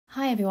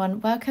Hi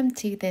everyone, welcome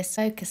to this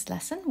focus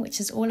lesson, which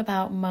is all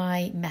about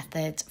my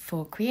method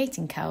for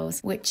creating curls,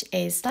 which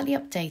is slightly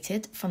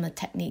updated from the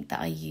technique that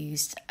I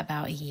used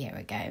about a year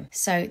ago.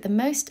 So the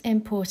most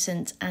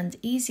important and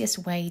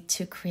easiest way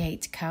to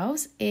create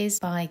curls is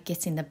by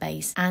getting the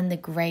base and the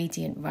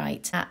gradient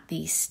right at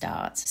the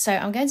start. So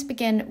I'm going to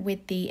begin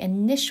with the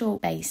initial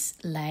base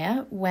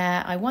layer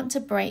where I want to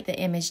break the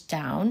image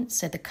down,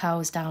 so the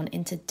curls down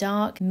into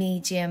dark,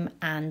 medium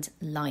and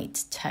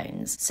light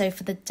tones. So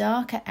for the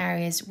darker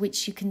areas,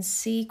 which you can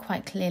see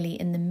quite clearly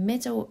in the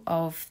middle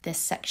of this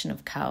section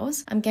of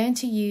curls, I'm going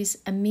to use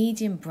a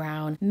medium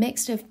brown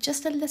mixed with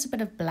just a little bit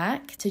of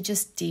black to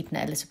just deepen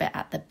it a little bit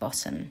at the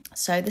bottom.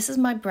 So this is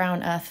my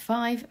Brown Earth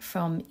 5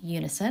 from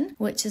Unison,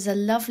 which is a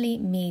lovely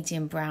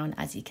medium brown,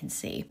 as you can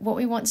see. What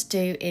we want to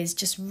do is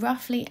just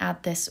roughly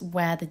add this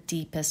where the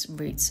deepest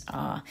roots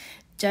are.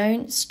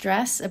 Don't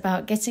stress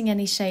about getting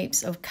any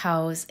shapes of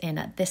curls in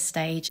at this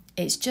stage.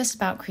 It's just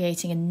about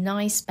creating a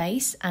nice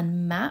base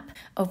and map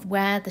of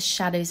where the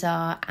shadows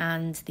are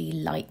and the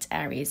light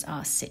areas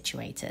are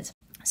situated.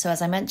 So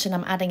as I mentioned,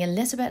 I'm adding a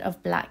little bit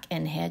of black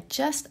in here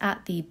just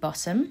at the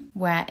bottom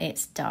where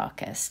it's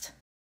darkest.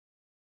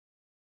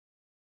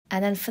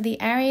 And then for the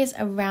areas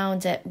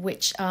around it,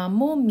 which are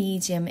more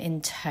medium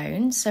in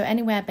tone, so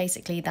anywhere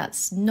basically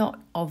that's not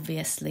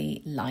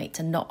obviously light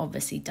and not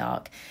obviously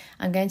dark,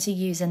 I'm going to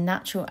use a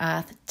Natural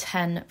Earth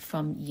 10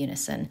 from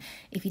Unison.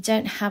 If you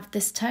don't have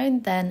this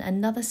tone, then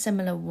another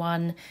similar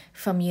one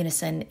from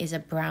Unison is a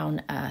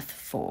Brown Earth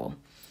 4.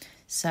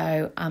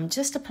 So I'm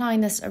just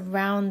applying this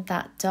around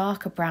that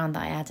darker brown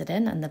that I added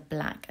in and the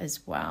black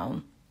as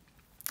well.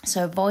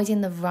 So avoiding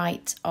the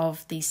right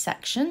of the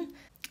section,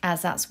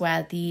 as that's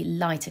where the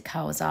lighter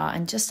curls are,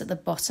 and just at the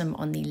bottom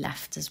on the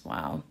left as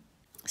well.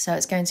 So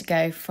it's going to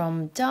go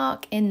from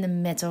dark in the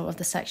middle of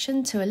the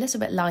section to a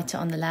little bit lighter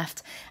on the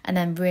left and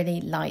then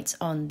really light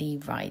on the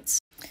right.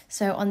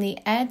 So on the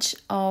edge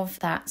of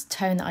that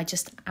tone that I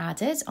just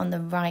added on the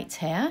right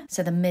here,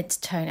 so the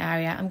mid-tone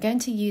area, I'm going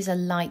to use a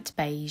light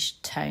beige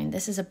tone.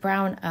 This is a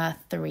Brown Earth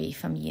 3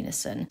 from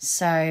Unison.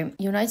 So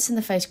you'll notice in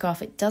the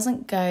photograph it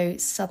doesn't go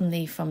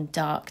suddenly from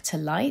dark to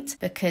light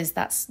because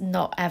that's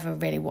not ever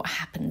really what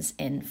happens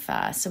in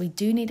fur. So we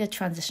do need a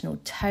transitional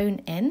tone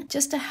in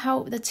just to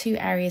help the two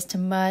areas to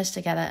merge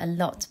together a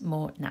lot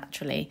more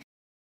naturally.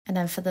 And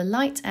then for the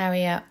light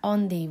area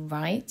on the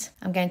right,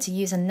 I'm going to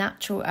use a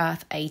Natural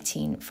Earth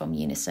 18 from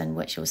Unison,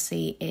 which you'll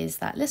see is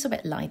that little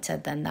bit lighter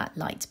than that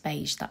light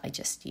beige that I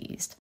just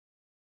used.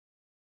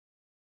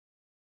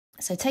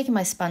 So taking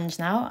my sponge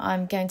now,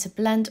 I'm going to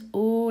blend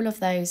all of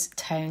those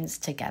tones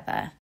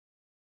together.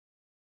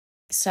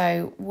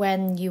 So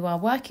when you are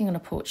working on a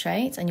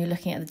portrait and you're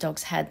looking at the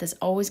dog's head, there's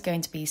always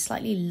going to be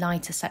slightly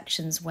lighter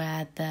sections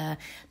where the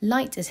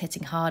light is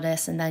hitting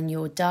hardest, and then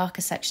your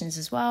darker sections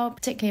as well,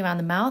 particularly around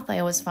the mouth. I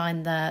always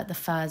find the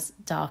fur's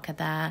darker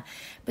there.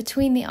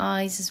 Between the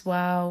eyes as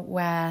well,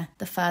 where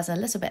the fur's are a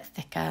little bit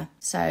thicker.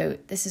 So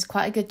this is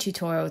quite a good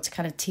tutorial to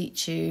kind of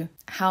teach you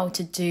how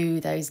to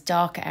do those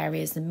darker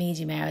areas, the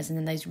medium areas, and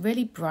then those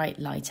really bright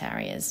light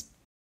areas.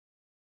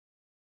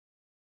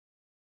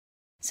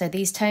 So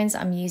these tones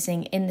I'm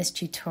using in this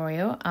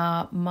tutorial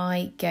are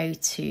my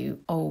go-to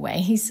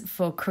always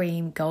for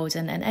cream,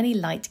 golden and any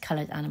light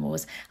coloured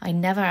animals. I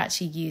never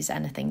actually use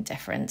anything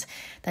different.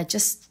 They're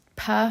just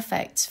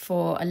perfect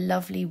for a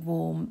lovely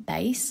warm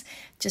base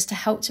just to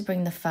help to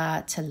bring the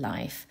fur to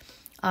life.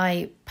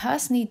 I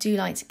personally do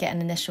like to get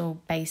an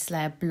initial base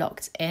layer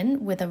blocked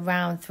in with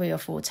around 3 or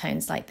 4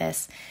 tones like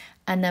this.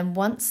 And then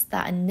once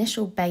that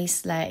initial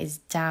base layer is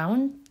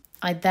down,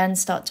 I then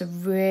start to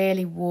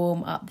really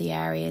warm up the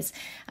areas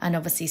and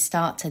obviously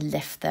start to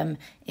lift them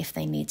if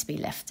they need to be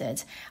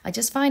lifted. I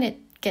just find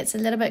it gets a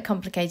little bit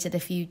complicated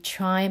if you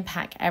try and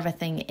pack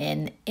everything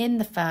in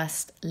the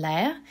first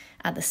layer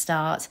at the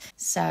start.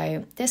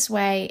 So this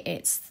way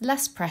it's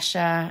less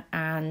pressure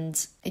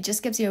and it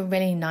just gives you a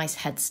really nice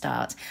head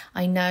start.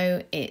 I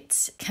know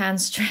it can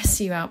stress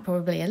you out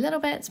probably a little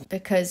bit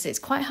because it's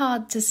quite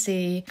hard to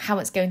see how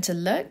it's going to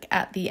look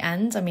at the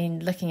end. I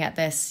mean, looking at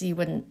this, you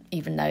wouldn't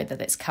even know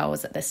that it's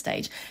curls at this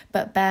stage,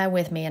 but bear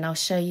with me and I'll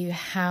show you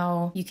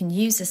how you can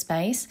use the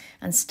space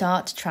and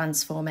start to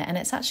transform it. And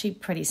it's actually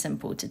pretty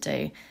simple to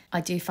do.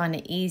 I do find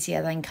it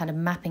easier than kind of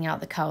mapping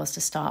out the curls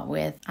to start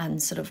with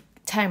and sort of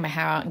tearing my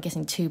hair out and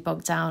getting too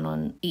bogged down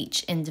on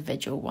each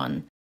individual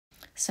one.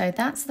 So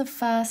that's the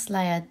first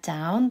layer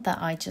down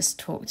that I just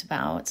talked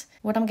about.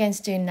 What I'm going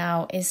to do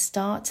now is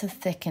start to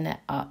thicken it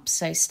up.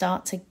 So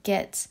start to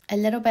get a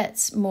little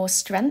bit more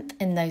strength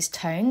in those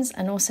tones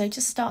and also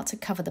just start to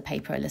cover the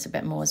paper a little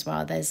bit more as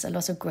well. There's a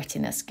lot of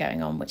grittiness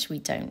going on, which we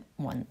don't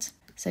want.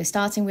 So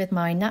starting with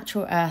my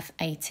Natural Earth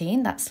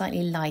 18, that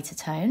slightly lighter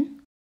tone.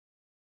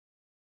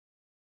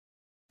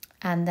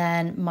 And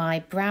then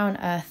my Brown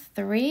Earth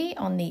 3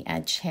 on the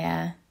edge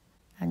here,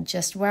 and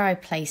just where I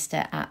placed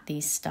it at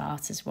the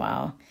start as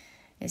well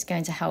is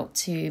going to help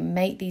to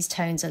make these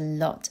tones a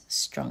lot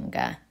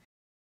stronger.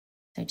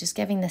 So just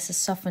giving this a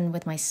soften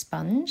with my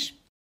sponge.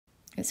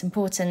 It's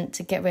important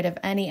to get rid of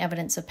any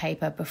evidence of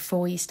paper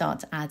before you start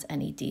to add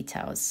any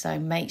details. So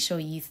make sure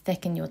you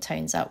thicken your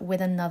tones up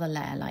with another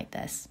layer like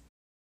this.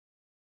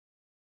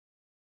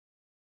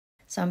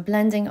 So I'm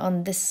blending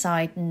on this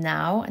side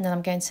now, and then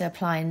I'm going to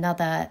apply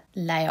another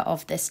layer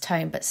of this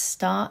tone, but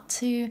start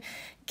to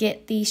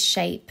get the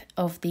shape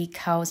of the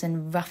curls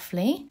in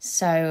roughly.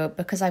 So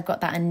because I've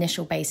got that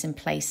initial base in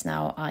place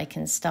now, I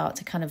can start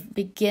to kind of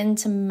begin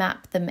to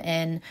map them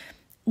in,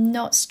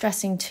 not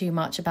stressing too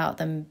much about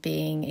them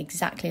being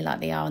exactly like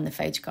they are in the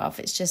photograph.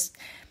 It's just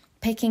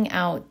picking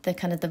out the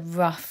kind of the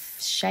rough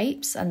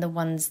shapes and the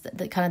ones that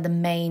the kind of the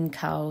main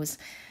curls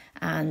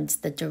and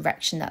the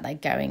direction that they're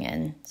going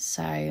in.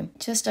 So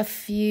just a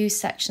few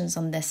sections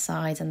on this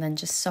side and then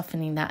just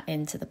softening that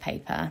into the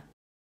paper.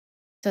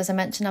 So as I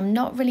mentioned, I'm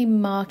not really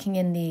marking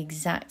in the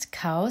exact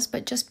curls,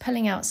 but just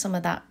pulling out some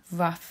of that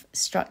rough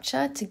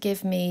structure to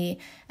give me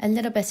a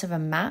little bit of a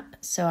map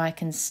so I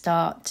can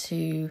start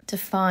to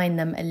define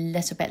them a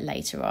little bit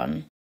later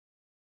on.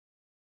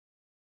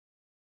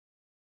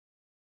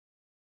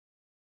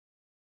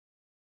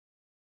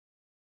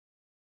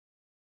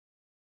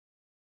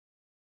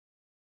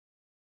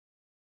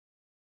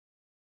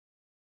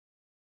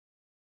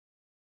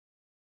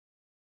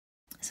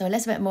 So a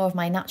little bit more of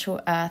my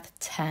Natural Earth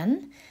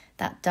 10,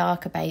 that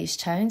darker beige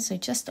tone, so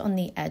just on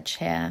the edge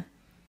here.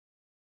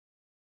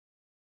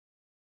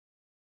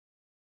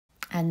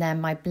 And then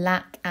my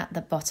black at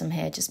the bottom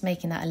here, just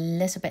making that a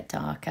little bit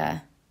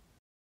darker.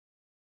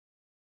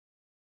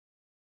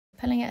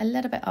 Pulling it a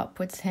little bit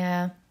upwards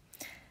here.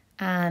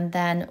 And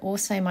then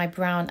also my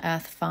Brown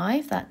Earth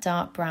 5, that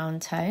dark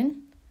brown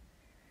tone.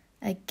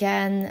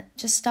 Again,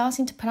 just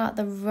starting to put out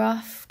the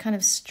rough kind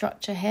of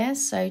structure here,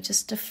 so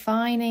just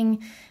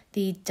defining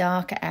the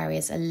darker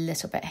areas a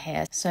little bit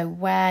here. So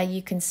where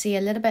you can see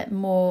a little bit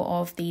more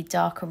of the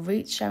darker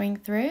roots showing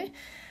through,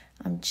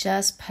 I'm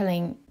just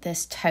pulling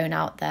this tone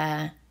out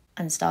there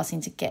and starting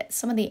to get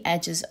some of the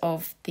edges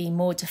of the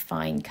more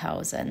defined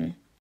curls in.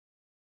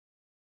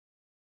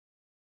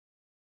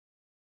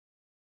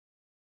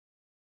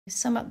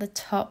 Some at the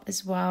top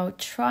as well.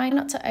 Try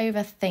not to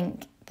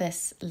overthink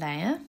this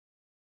layer.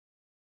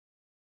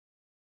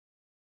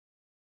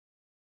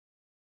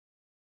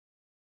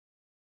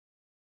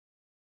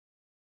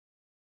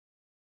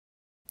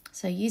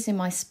 So using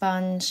my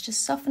sponge,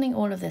 just softening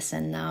all of this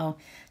in now.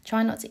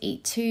 Try not to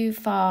eat too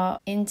far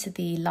into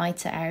the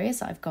lighter areas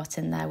that I've got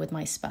in there with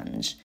my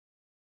sponge.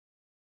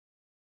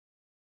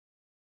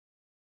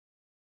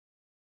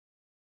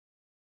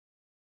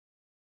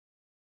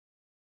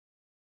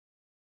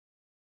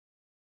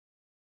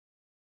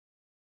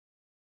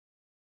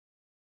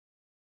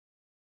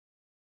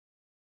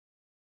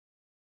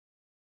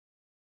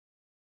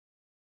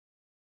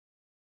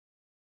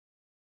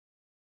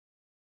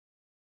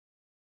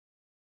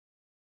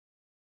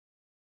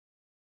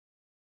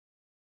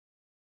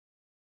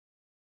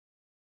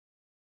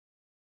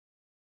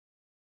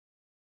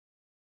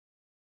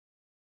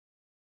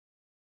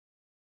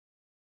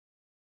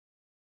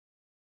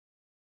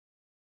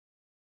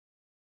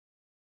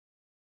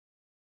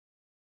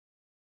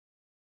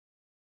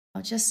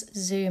 I'll just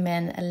zoom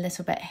in a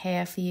little bit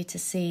here for you to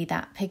see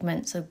that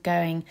pigment sort of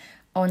going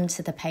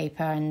onto the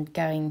paper and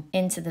going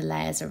into the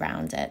layers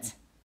around it.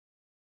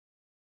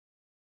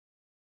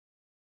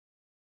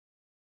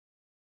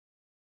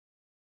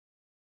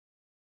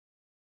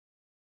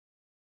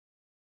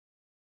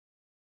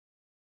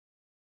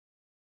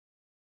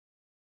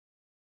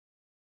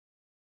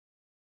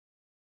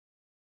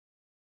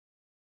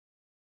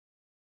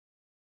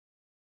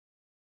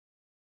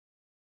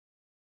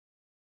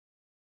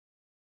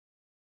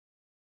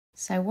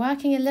 So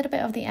working a little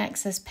bit of the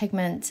excess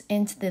pigment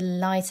into the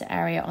lighter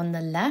area on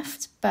the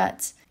left,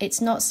 but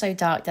it's not so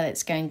dark that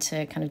it's going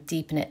to kind of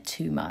deepen it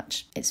too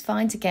much. It's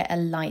fine to get a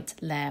light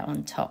layer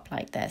on top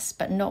like this,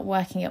 but not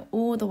working it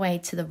all the way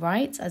to the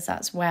right, as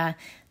that's where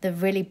the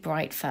really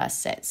bright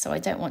first sits. So I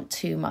don't want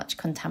too much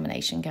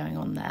contamination going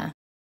on there.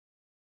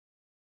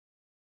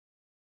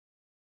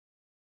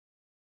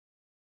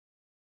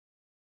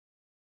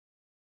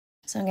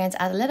 So I'm going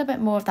to add a little bit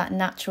more of that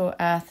Natural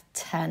Earth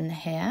 10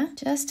 here,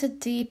 just to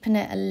deepen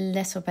it a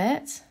little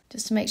bit,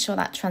 just to make sure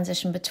that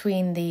transition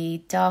between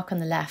the dark on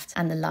the left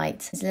and the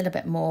light is a little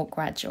bit more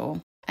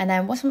gradual. And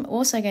then what I'm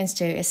also going to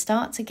do is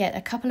start to get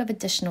a couple of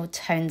additional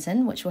tones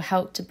in, which will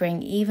help to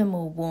bring even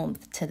more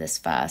warmth to this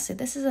fur. So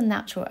this is a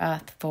Natural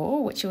Earth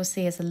 4, which you'll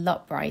see is a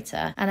lot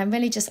brighter. And I'm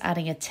really just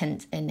adding a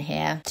tint in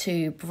here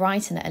to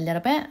brighten it a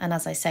little bit. And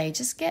as I say,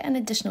 just get an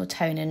additional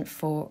tone in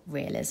for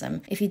realism.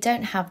 If you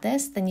don't have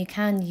this, then you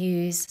can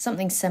use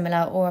something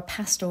similar or a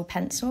pastel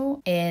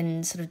pencil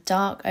in sort of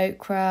dark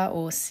ochre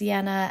or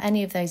sienna,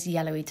 any of those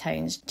yellowy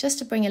tones, just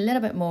to bring a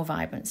little bit more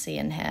vibrancy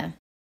in here.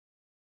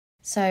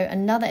 So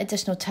another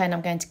additional tone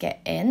I'm going to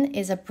get in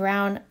is a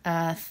Brown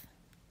Earth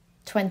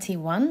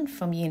 21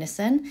 from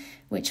Unison,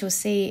 which you'll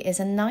see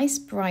is a nice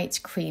bright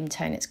cream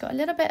tone. It's got a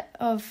little bit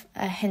of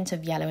a hint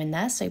of yellow in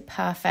there, so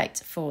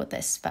perfect for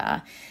this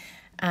fur.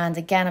 And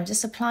again, I'm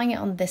just applying it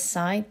on this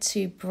side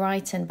to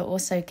brighten, but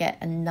also get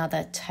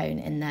another tone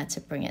in there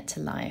to bring it to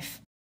life.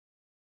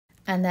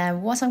 And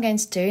then what I'm going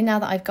to do now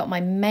that I've got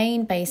my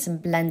main base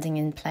and blending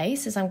in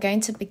place is I'm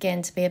going to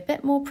begin to be a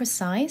bit more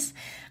precise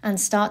and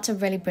start to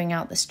really bring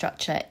out the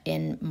structure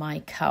in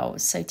my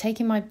curls. So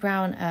taking my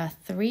brown earth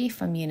 3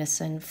 from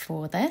Unison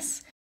for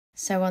this.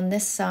 So on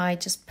this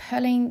side, just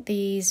pulling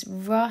these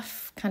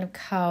rough kind of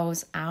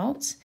curls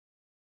out.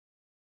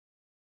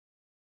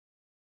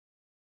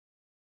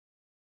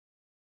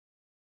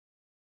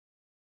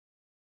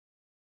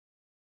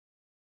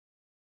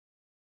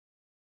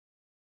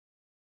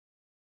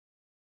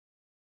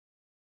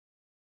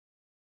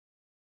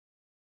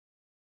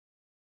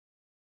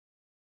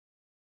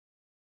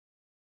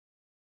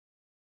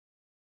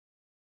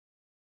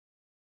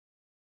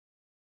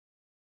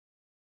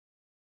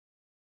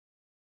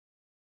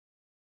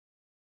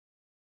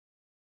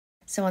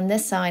 So on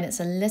this side, it's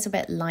a little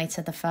bit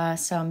lighter, the fur,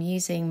 so I'm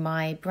using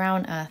my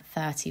brown earth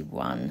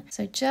 31.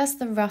 So just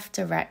the rough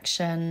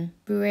direction,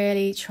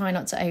 really try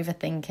not to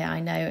overthink it.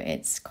 I know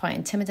it's quite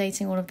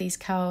intimidating, all of these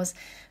curls,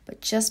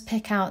 but just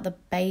pick out the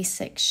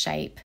basic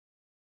shape.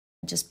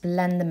 Just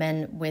blend them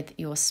in with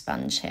your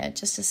sponge here,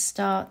 just to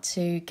start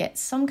to get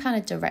some kind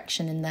of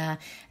direction in there,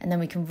 and then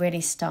we can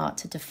really start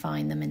to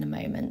define them in a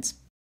moment.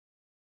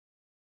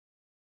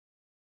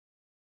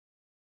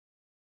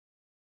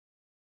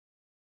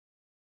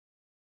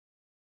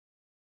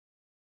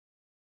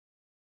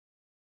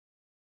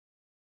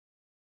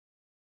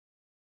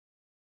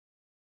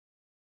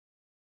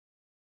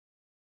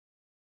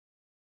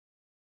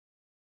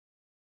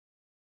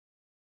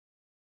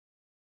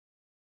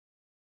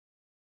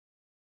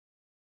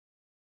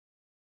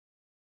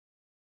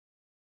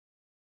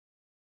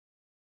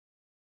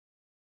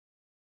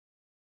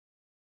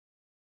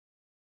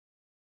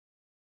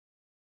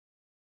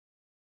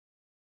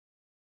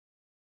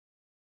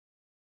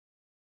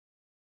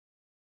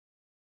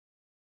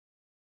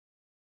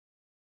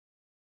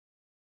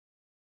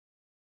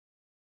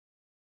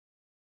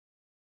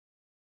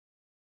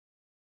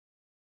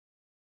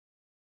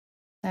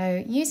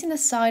 So using the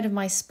side of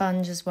my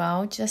sponge as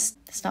well,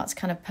 just start to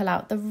kind of pull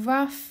out the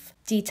rough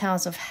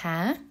details of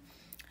hair,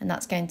 and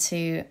that's going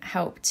to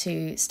help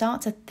to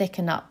start to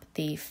thicken up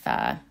the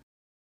fur.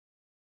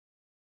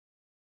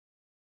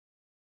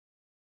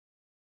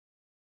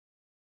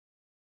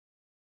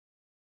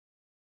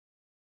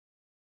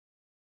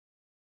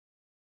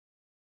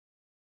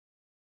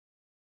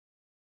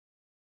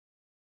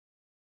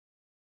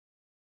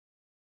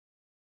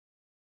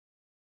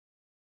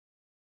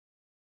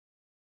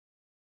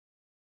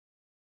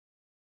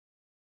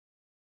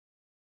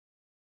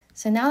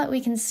 So now that we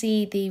can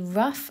see the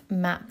rough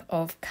map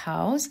of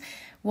curls,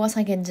 what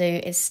I can do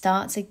is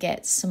start to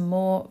get some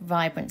more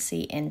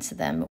vibrancy into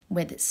them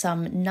with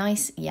some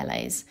nice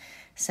yellows.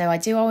 So I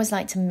do always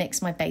like to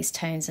mix my base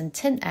tones and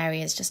tint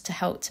areas just to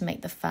help to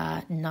make the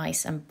fur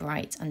nice and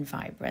bright and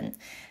vibrant.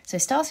 So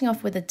starting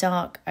off with a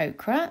dark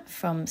ochre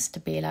from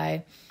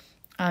Stabilo,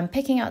 I'm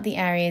picking out the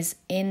areas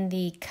in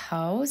the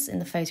curls in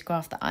the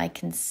photograph that I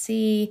can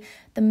see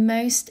the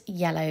most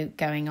yellow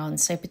going on.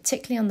 So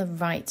particularly on the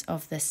right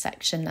of this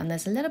section, and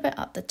there's a little bit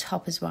up the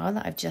top as well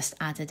that I've just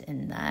added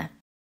in there.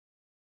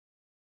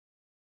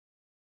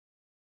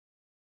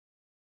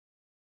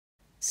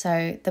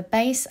 So the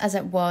base as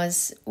it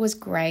was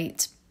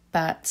great,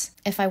 but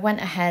if I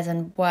went ahead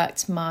and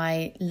worked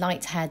my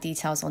light hair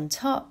details on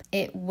top,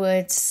 it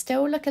would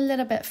still look a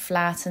little bit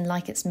flat and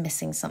like it's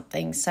missing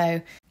something.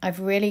 So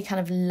I've really kind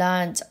of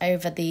learnt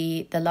over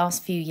the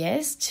last few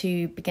years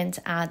to begin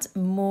to add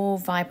more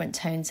vibrant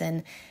tones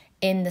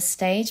in the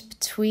stage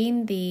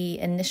between the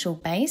initial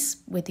base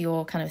with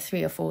your kind of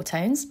 3 or 4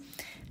 tones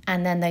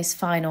and then those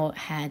final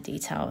hair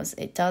details.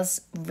 It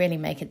does really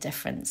make a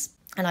difference.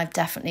 And I've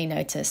definitely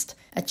noticed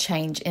a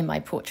change in my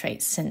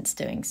portraits since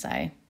doing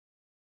so.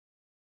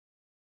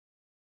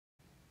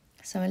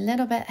 So a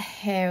little bit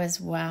here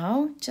as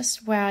well,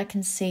 just where I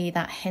can see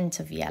that hint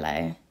of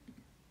yellow.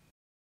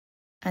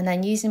 And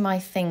then using my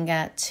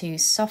finger to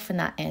soften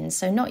that in.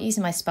 So not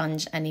using my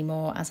sponge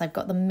anymore, as I've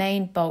got the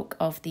main bulk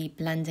of the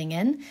blending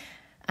in.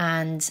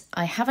 And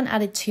I haven't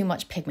added too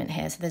much pigment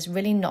here, so there's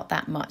really not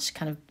that much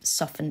kind of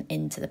soften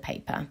into the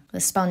paper. The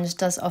sponge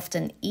does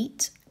often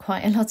eat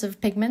quite a lot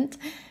of pigment,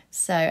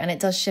 and it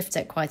does shift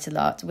it quite a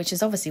lot, which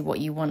is obviously what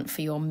you want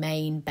for your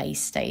main base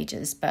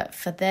stages. But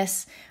for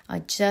this, I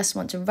just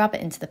want to rub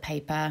it into the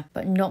paper,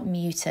 but not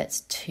mute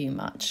it too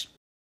much.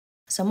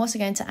 So I'm also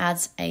going to add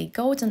a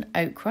golden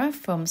ochre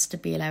from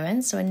Stabilo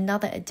in, so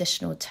another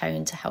additional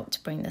tone to help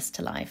to bring this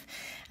to life.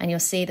 And you'll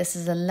see this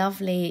is a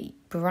lovely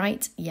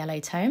bright yellow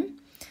tone.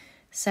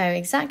 So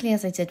exactly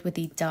as I did with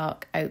the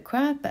dark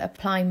ochre, but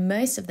applying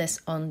most of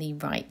this on the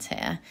right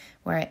here,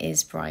 where it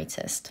is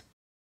brightest.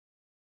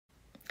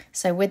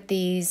 So with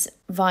these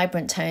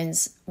vibrant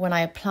tones, when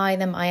I apply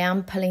them, I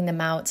am pulling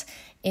them out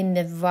in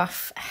the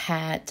rough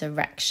hair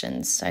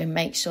direction. So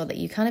make sure that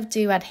you kind of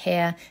do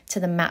adhere to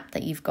the map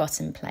that you've got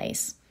in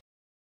place.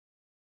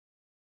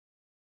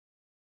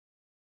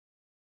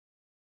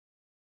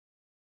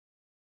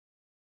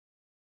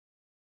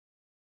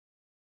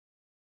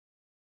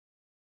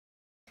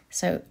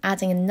 So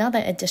adding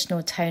another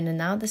additional toner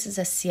now. This is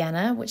a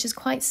Sienna, which is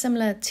quite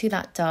similar to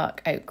that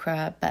dark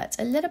ochre, but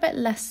a little bit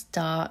less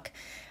dark.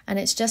 And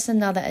it's just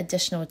another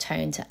additional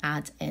tone to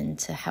add in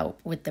to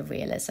help with the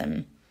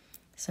realism.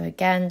 So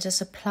again,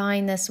 just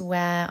applying this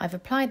where I've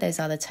applied those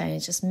other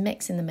tones, just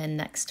mixing them in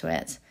next to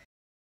it.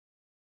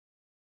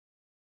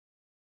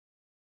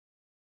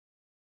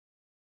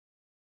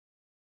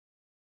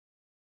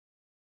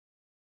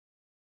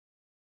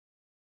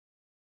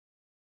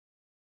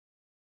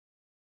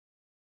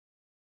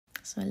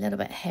 So a little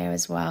bit here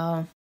as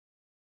well.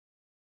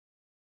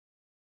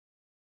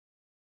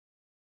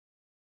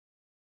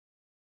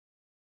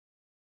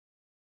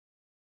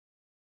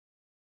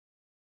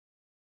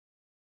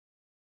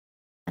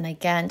 And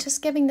again,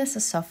 just giving this a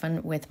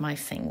soften with my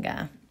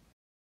finger.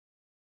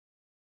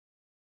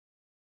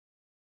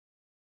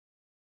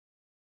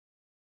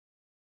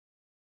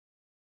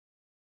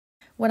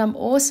 What I'm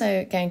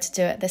also going to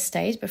do at this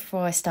stage,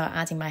 before I start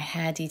adding my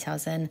hair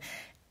details in,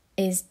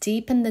 is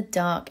deepen the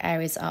dark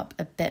areas up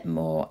a bit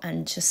more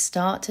and just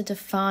start to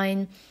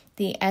define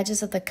the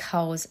edges of the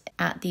curls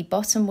at the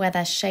bottom where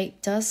their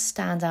shape does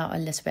stand out a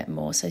little bit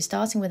more. So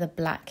starting with a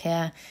black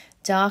here,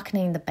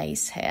 darkening the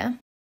base here.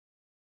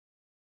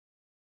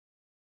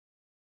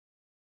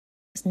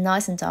 It's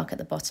nice and dark at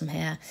the bottom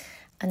here.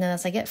 And then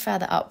as I get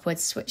further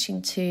upwards,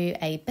 switching to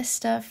a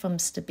Bister from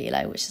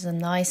Stabilo, which is a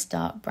nice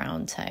dark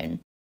brown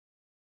tone.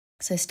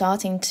 So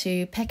starting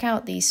to pick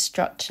out the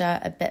structure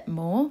a bit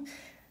more.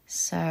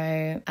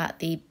 So at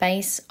the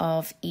base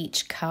of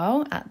each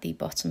curl at the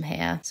bottom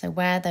here, so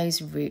where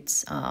those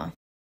roots are.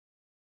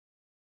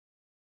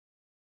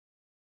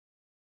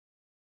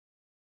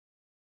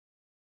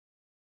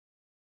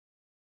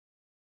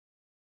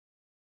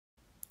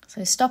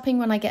 So stopping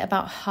when I get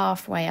about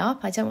halfway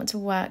up. I don't want to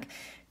work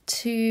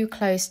too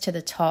close to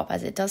the top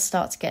as it does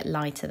start to get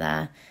lighter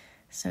there.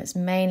 So it's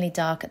mainly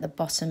dark at the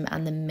bottom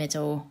and the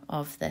middle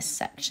of this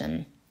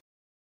section.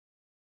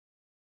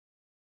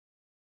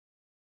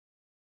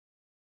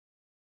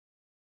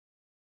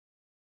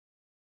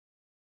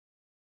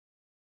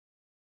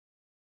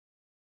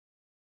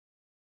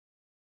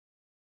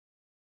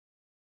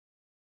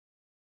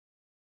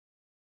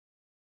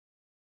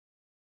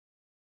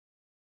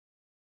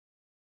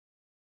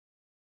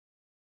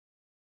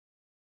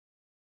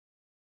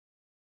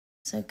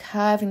 So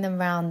curving them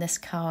around this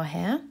curl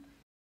here.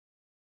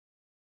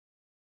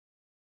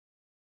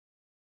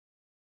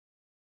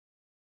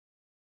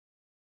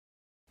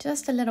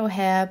 Just a little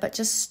here, but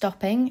just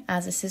stopping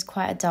as this is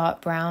quite a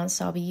dark brown,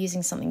 so I'll be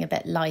using something a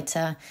bit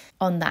lighter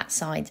on that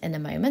side in a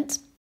moment.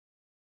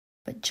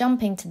 But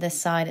jumping to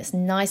this side, it's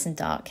nice and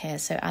dark here,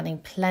 so adding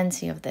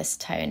plenty of this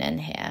tone in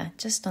here,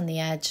 just on the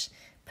edge,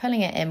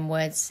 pulling it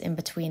inwards in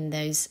between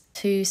those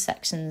two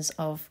sections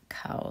of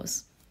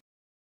curls.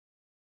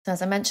 So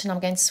as I mentioned,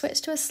 I'm going to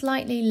switch to a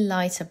slightly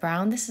lighter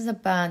brown. This is a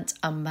burnt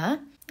umber.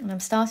 And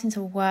I'm starting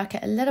to work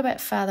it a little bit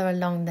further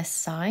along this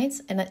side.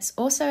 And it's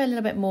also a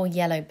little bit more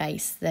yellow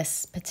based,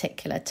 this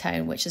particular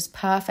tone, which is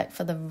perfect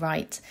for the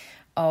right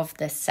of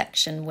this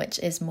section, which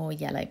is more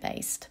yellow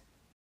based.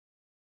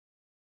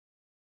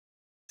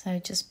 So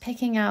just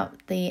picking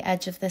out the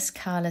edge of this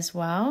curl as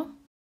well.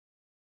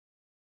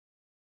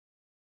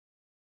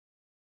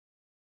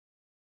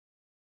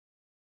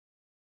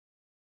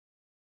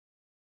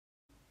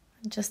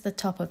 Just the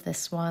top of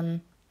this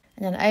one.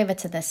 And then over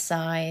to this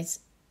side,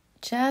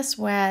 just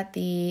where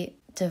the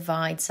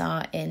divides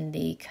are in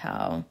the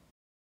curl.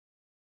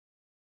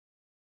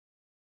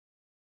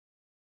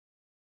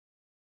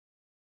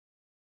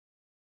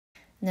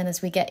 And then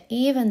as we get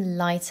even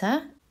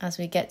lighter, as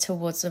we get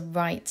towards the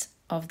right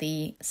of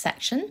the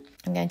section,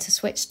 I'm going to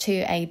switch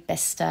to a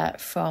Bister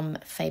from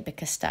Faber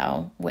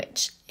Castell,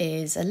 which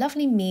is a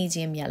lovely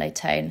medium yellow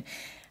tone.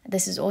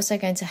 This is also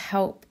going to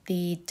help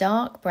the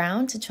dark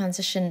brown to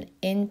transition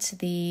into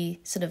the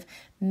sort of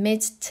mid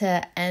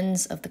to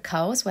ends of the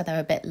curls where they're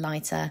a bit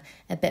lighter,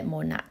 a bit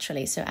more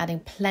naturally. So adding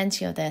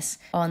plenty of this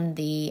on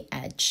the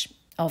edge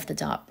of the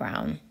dark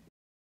brown.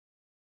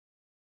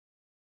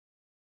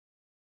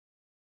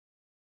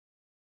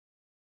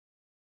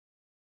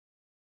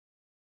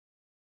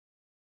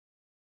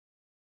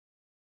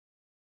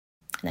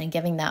 And then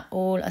giving that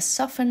all a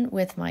soften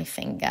with my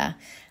finger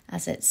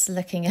as it's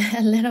looking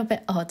a little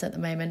bit odd at the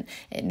moment.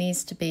 It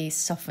needs to be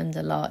softened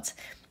a lot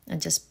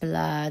and just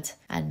blurred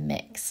and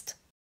mixed.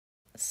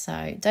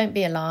 So don't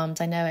be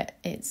alarmed. I know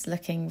it's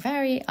looking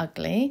very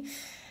ugly,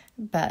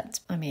 but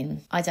I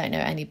mean, I don't know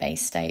any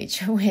base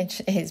stage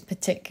which is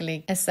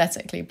particularly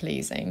aesthetically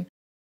pleasing.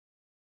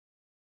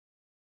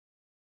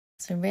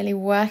 So really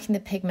working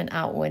the pigment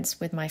outwards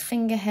with my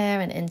finger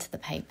here and into the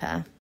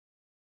paper.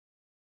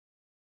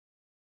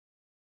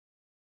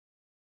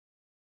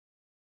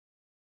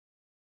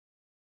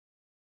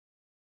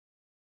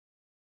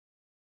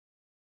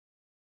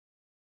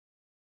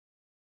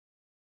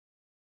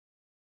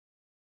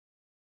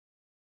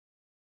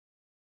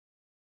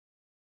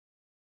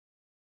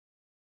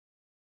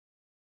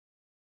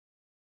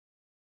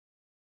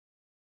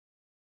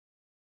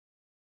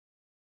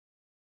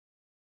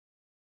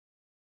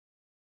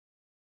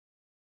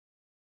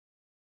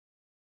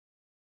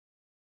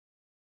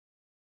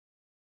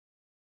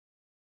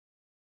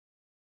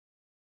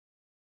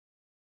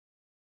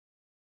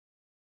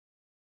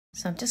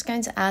 So I'm just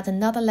going to add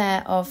another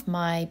layer of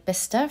my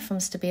Bister from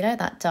Stabilo,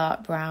 that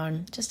dark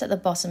brown, just at the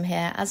bottom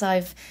here. As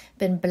I've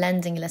been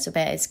blending a little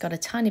bit, it's got a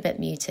tiny bit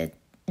muted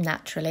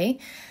naturally.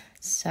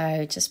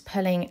 So just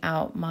pulling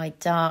out my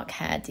dark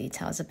hair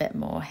details a bit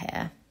more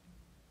here.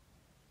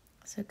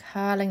 So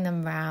curling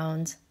them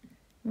round,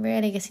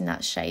 really getting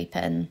that shape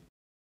in.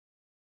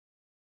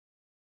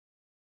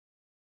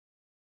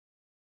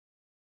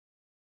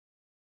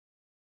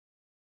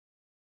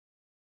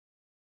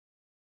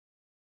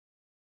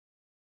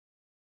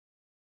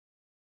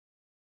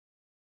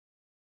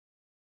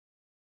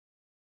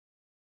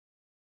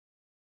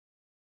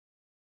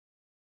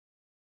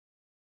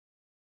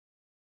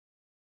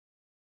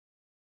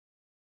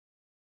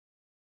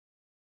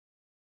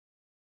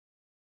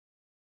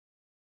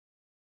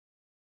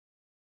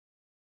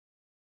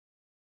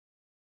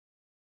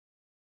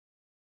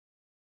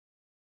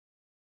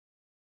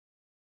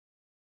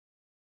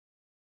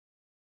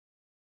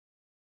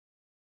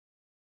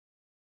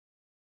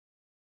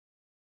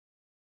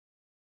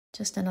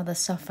 Just another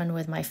soften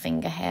with my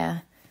finger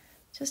here,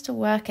 just to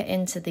work it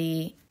into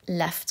the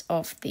left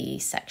of the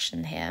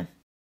section here.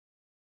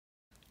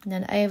 And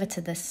then over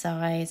to this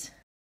side.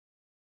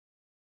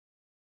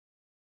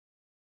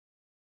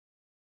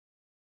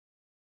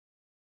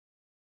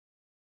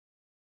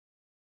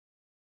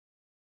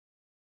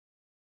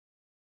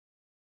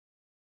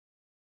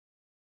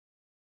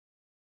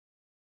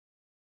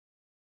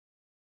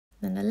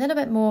 Then a little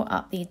bit more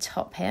up the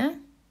top here,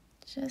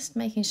 just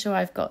making sure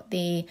I've got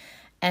the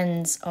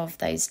ends of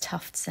those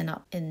tufts in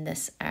up in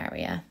this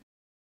area.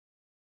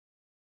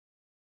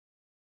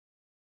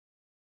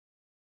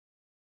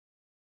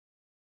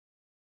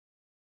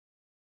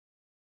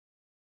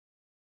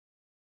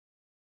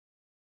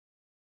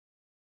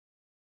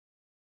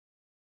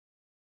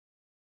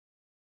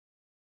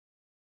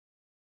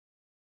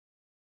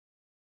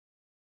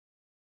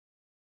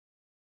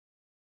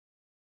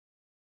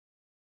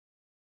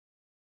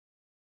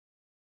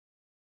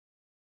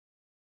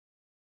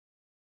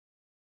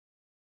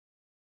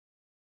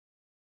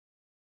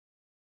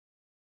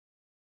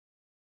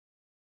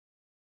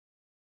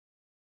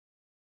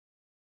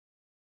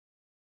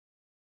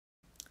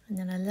 And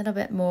then a little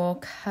bit more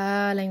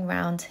curling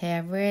round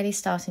here, really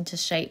starting to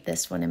shape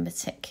this one in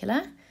particular.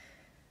 A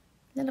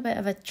little bit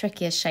of a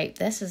trickier shape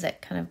this, as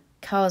it kind of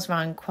curls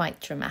around quite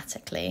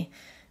dramatically,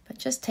 but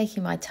just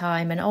taking my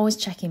time and always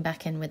checking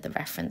back in with the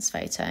reference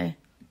photo.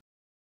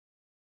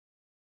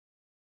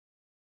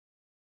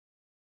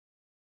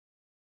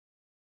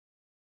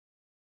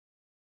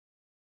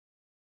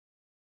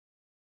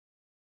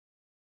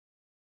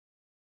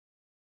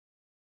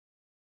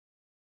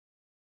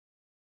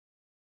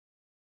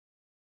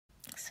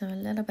 So a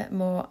little bit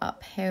more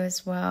up here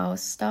as well,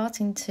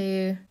 starting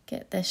to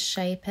get this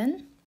shape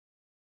in.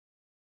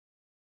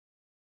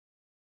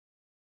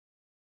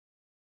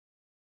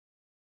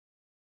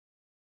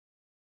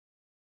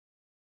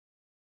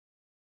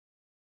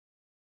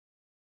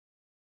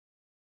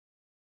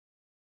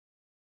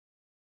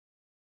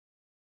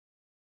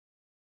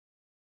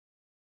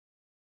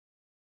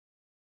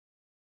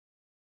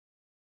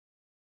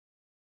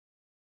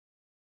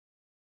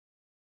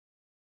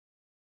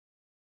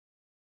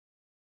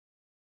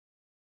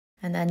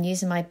 And then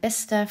using my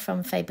Bister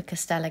from Faber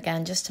Castell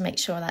again, just to make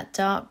sure that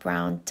dark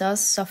brown does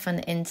soften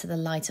into the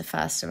lighter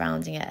fur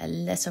surrounding it a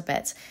little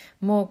bit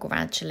more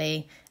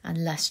gradually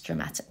and less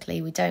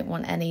dramatically. We don't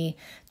want any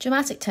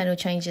dramatic tonal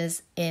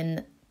changes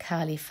in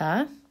curly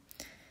fur.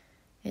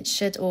 It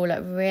should all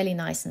look really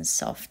nice and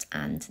soft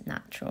and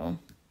natural.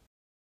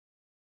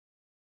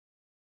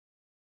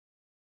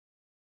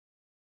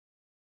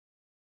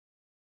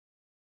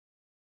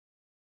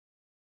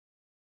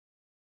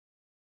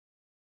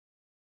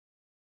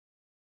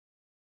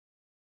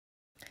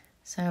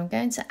 So I'm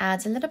going to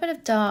add a little bit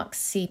of dark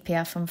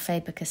sepia from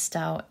Faber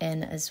Castell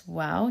in as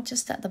well,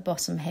 just at the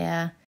bottom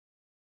here.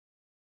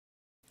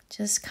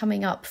 Just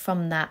coming up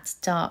from that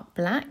dark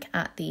black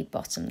at the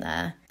bottom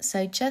there.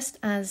 So just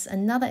as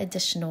another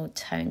additional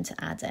tone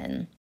to add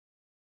in.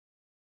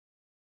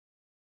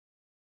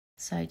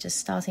 So just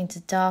starting to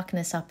darken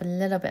this up a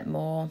little bit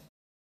more.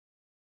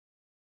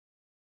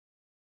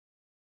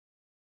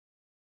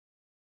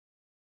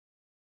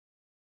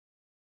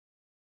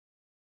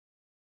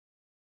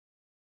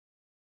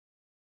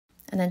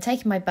 And then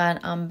taking my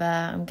burnt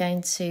umber, I'm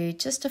going to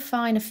just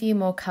define a few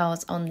more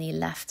curls on the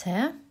left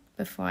here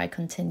before I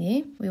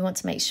continue. We want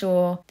to make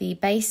sure the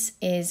base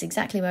is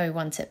exactly where we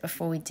want it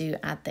before we do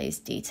add those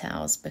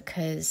details,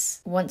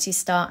 because once you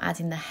start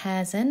adding the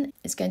hairs in,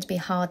 it's going to be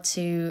hard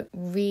to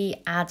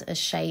re-add a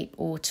shape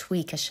or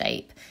tweak a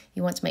shape.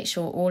 You want to make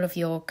sure all of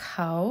your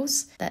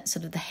curls, that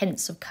sort of the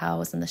hints of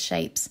curls and the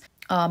shapes,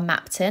 are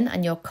mapped in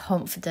and you're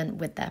confident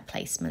with their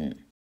placement.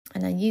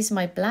 And then use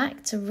my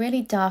black to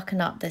really darken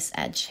up this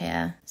edge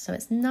here, so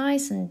it's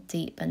nice and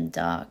deep and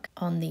dark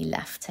on the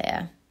left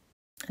here.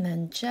 And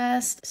then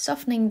just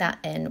softening that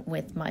in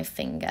with my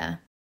finger.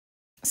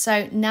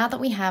 So now that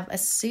we have a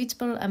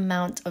suitable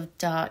amount of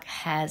dark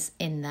hairs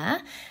in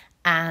there,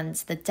 and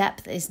the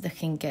depth is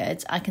looking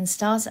good, I can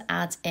start to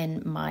add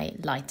in my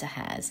lighter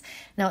hairs.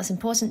 Now it's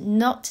important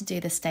not to do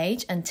the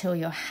stage until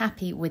you're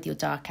happy with your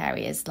dark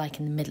areas, like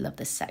in the middle of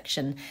this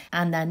section,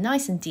 and they're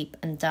nice and deep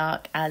and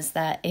dark, as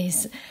there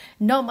is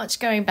not much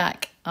going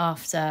back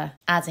after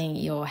adding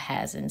your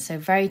hairs in. So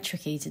very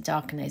tricky to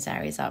darken those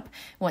areas up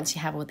once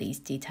you have all these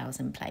details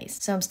in place.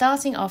 So I'm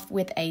starting off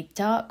with a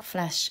dark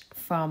flesh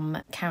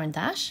from Caran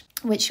d'Ache,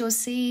 which you'll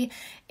see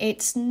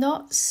it's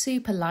not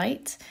super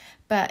light,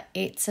 but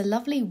it's a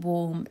lovely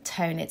warm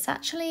tone. It's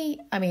actually,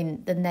 I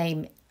mean, the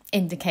name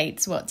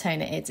indicates what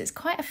tone it is. It's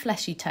quite a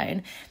fleshy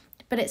tone,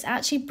 but it's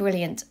actually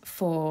brilliant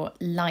for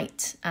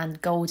light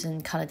and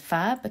golden coloured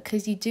fur,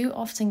 because you do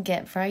often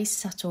get very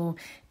subtle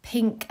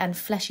pink and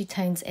fleshy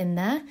tones in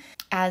there,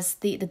 as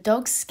the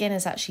dog's skin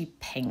is actually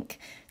pink.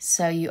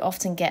 So you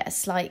often get a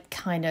slight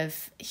kind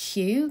of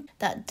hue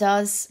that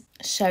does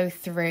show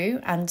through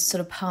and sort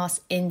of pass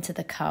into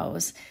the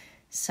curls.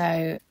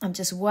 So I'm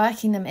just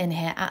working them in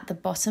here at the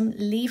bottom,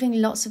 leaving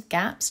lots of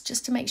gaps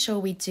just to make sure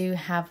we do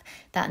have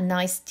that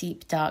nice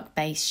deep dark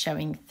base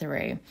showing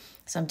through.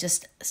 So I'm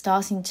just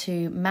starting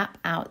to map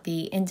out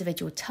the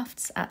individual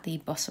tufts at the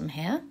bottom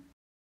here.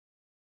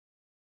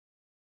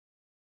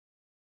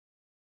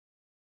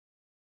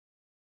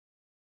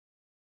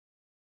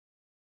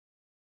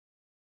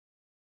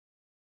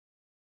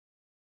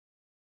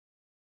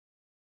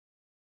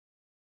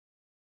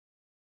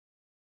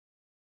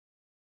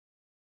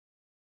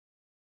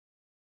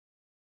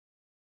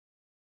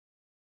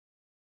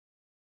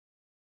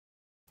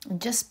 And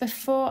just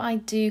before I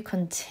do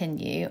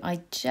continue,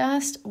 I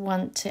just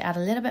want to add a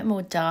little bit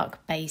more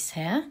dark base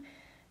here.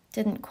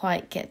 Didn't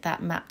quite get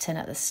that mapped in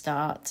at the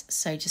start,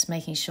 so just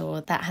making sure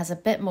that has a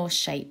bit more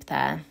shape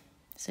there.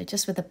 So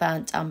just with the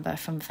burnt umber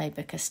from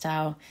Faber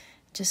Castell,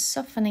 just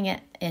softening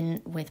it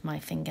in with my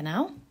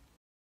fingernail.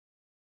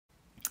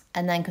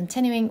 And then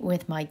continuing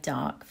with my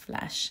dark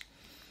flesh.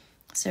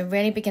 So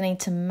really beginning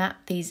to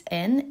map these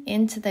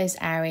into those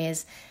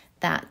areas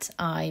that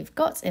I've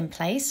got in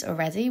place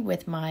already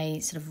with my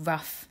sort of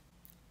rough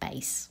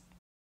base.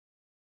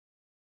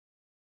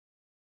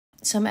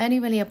 So I'm only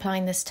really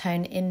applying this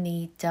tone in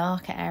the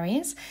darker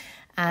areas,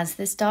 as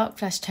this dark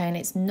flesh tone,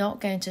 it's not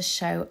going to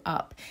show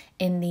up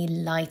in the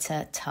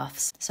lighter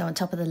tufts, so on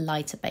top of the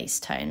lighter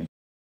base tone.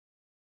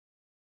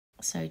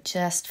 So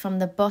just from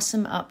the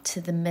bottom up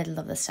to the middle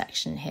of the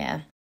section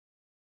here.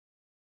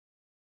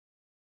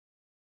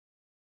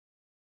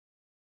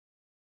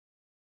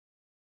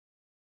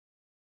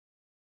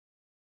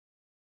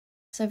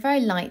 So very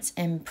light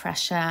in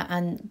pressure,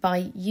 and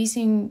by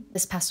using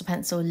this pastel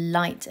pencil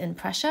light in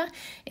pressure,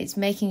 it's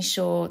making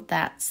sure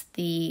that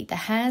the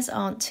hairs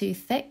aren't too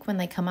thick when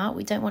they come out.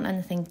 We don't want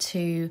anything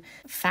too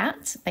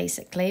fat,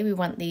 basically. We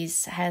want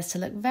these hairs to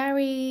look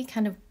very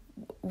kind of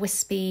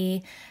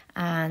wispy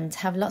and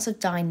have lots of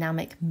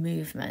dynamic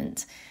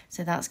movement.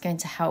 So that's going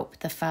to help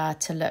the fur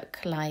to look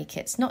like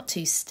it's not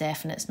too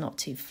stiff and it's not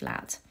too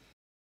flat.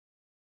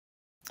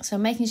 So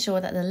making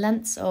sure that the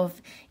lengths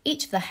of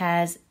each of the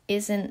hairs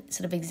isn't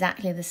sort of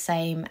exactly the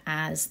same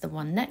as the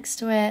one next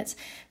to it,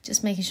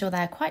 just making sure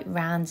they're quite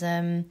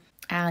random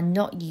and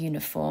not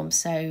uniform.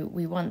 So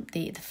we want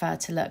the fur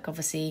to look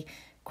obviously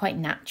quite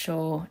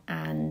natural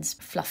and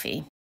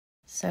fluffy.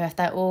 So if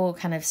they're all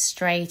kind of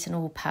straight and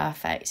all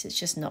perfect, it's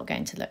just not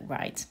going to look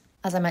right.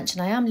 As I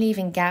mentioned, I am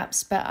leaving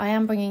gaps, but I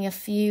am bringing a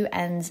few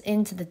ends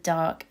into the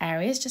dark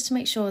areas just to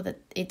make sure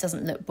that it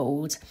doesn't look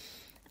bald.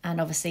 And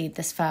obviously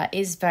this fur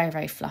is very,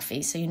 very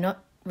fluffy, so you're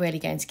not really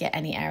going to get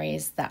any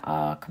areas that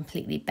are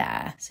completely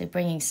bare. So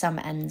bringing some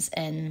ends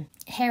in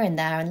here and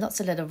there and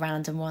lots of little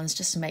random ones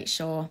just to make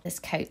sure this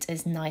coat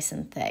is nice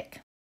and thick.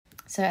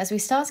 So as we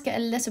start to get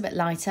a little bit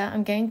lighter,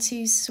 I'm going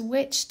to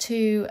switch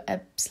to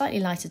a slightly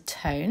lighter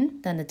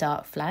tone than the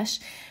dark flesh,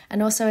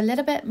 and also a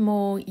little bit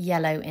more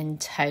yellow in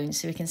tone,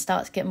 so we can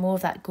start to get more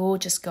of that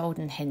gorgeous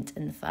golden hint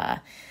in the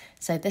fur.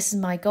 So this is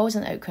my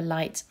Golden Ochre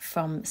Light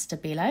from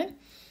Stabilo,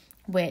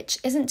 which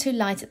isn't too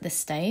light at this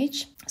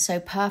stage, so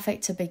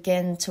perfect to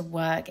begin to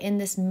work in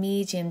this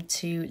medium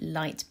to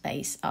light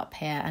base up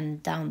here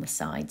and down the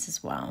sides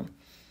as well.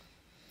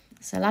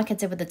 So like I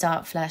did with the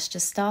dark flesh,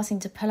 just starting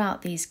to pull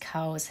out these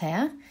curls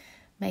here,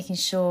 making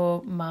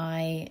sure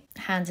my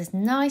hand is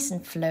nice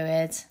and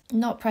fluid,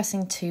 not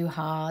pressing too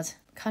hard,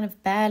 kind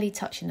of barely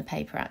touching the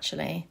paper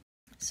actually.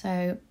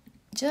 So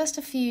just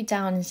a few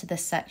down into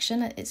this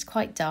section. It's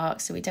quite dark,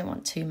 so we don't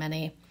want too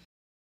many.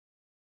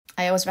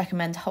 I always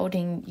recommend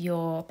holding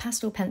your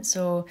pastel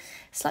pencil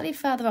slightly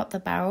further up the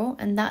barrel,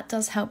 and that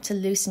does help to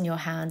loosen your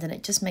hand, and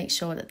it just makes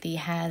sure that the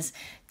hairs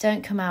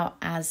don't come out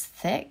as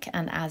thick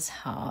and as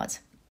hard.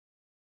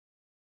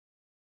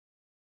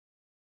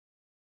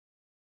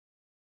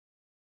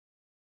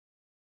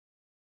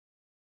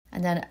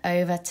 And then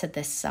over to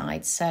this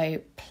side,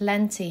 so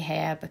plenty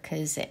here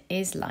because it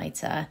is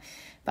lighter,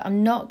 but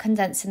I'm not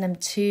condensing them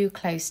too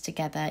close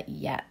together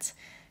yet.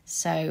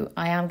 So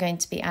I am going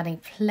to be adding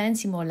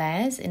plenty more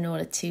layers in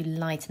order to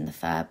lighten the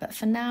fur, but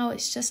for now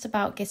it's just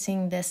about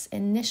getting this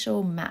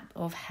initial map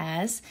of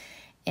hairs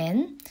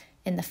in,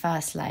 in the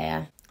first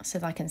layer so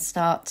that I can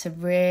start to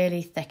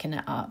really thicken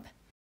it up.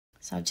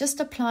 So I've just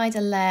applied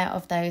a layer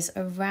of those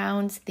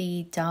around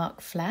the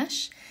dark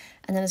flesh.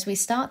 And then as we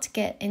start to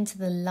get into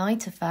the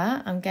lighter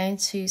fur, I'm going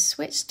to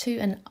switch to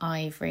an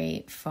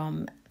Ivory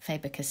from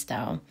Faber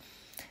Castell.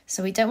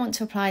 So we don't want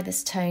to apply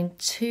this tone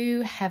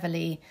too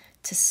heavily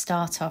to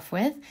start off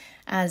with,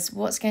 as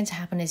what's going to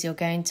happen is you're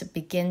going to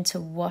begin to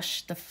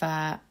wash the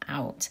fur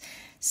out.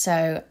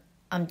 So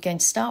I'm going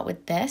to start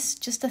with this,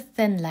 just a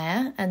thin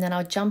layer, and then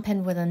I'll jump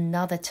in with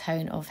another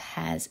tone of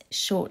hairs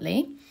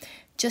shortly,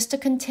 just to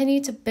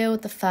continue to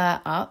build the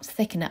fur up,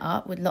 thicken it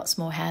up with lots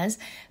more hairs,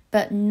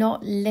 but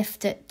not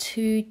lift it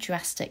too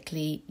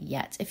drastically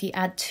yet. If you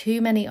add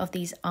too many of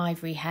these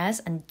ivory hairs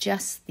and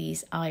just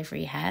these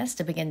ivory hairs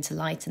to begin to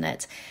lighten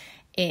it,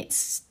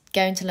 it's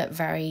going to look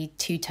very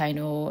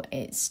two-tonal.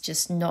 It's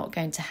just not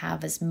going to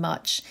have as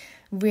much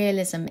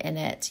realism in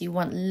it. You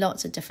want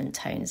lots of different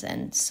tones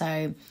in.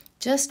 So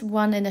just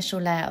one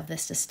initial layer of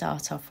this to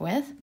start off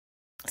with.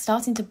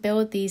 Starting to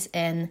build these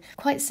in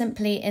quite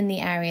simply in the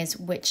areas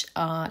which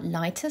are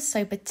lighter,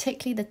 so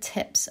particularly the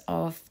tips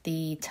of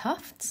the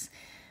tufts.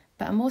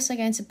 But I'm also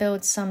going to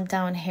build some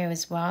down here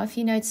as well. If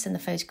you notice in the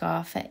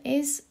photograph, it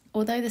is,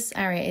 although this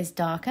area is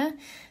darker,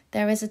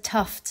 there is a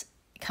tuft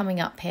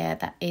coming up here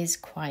that is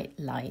quite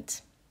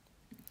light.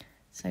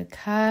 So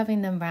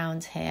curving them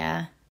round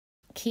here,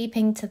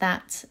 keeping to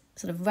that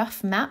sort of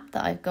rough map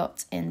that I've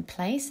got in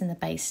place in the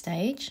base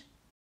stage.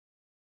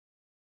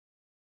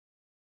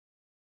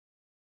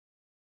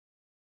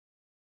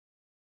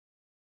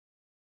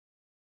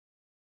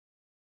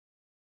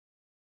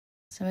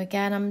 So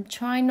again, I'm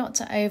trying not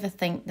to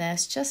overthink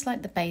this, just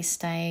like the base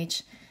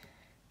stage.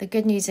 The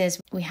good news is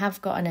we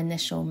have got an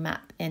initial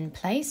map in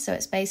place, so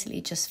it's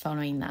basically just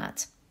following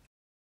that.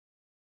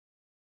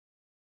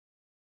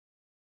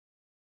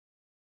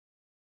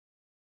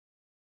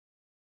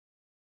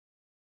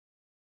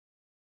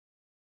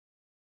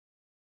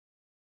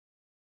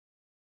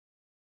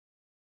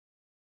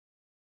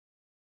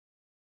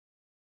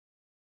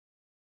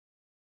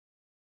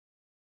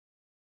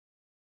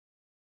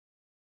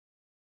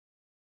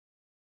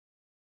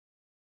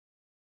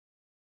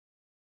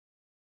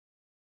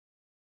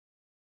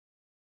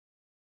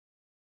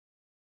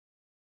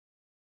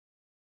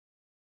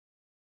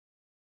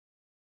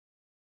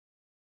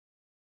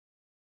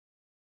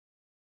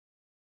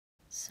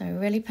 So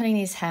really pulling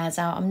these hairs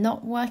out. I'm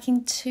not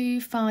working too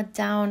far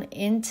down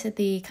into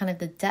the kind of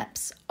the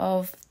depths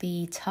of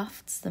the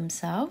tufts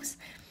themselves.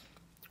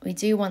 We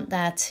do want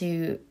there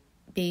to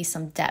be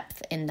some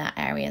depth in that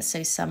area,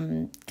 so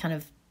some kind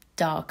of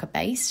darker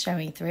base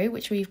showing through,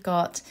 which we've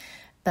got.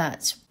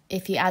 But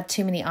if you add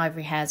too many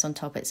ivory hairs on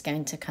top, it's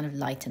going to kind of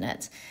lighten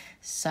it.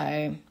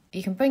 So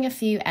you can bring a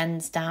few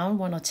ends down,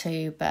 one or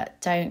two,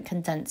 but don't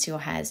condense your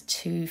hairs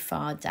too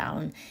far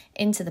down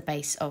into the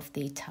base of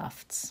the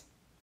tufts.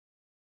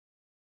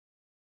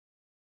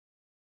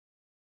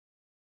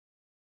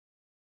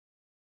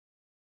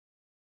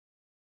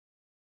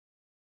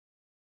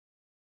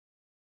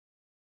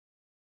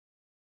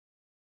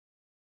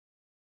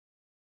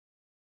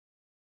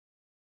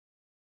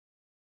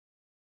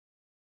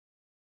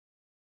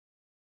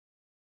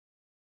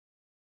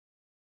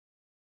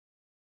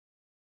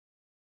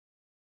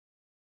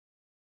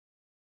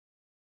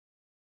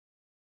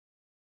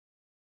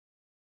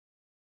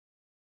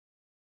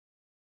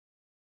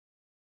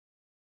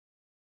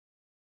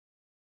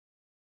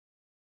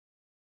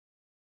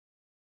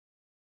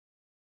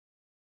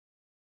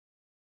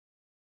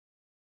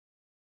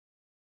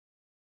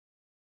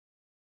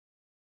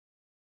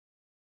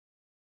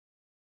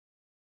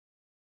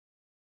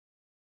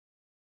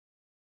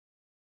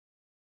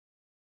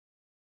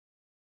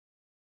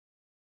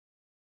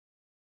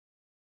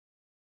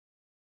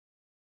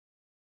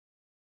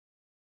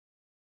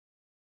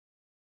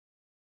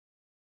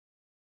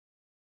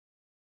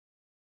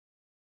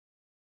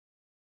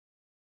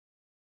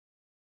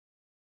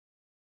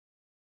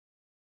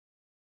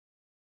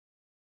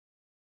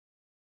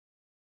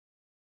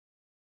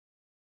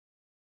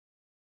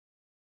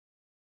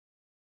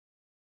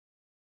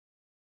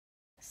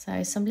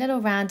 So some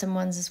little random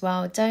ones as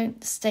well.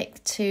 Don't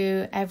stick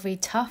to every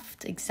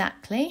tuft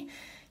exactly.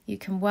 You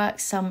can work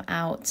some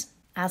out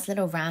as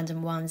little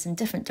random ones in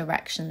different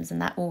directions,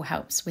 and that all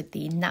helps with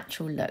the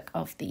natural look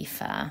of the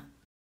fur.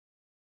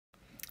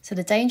 So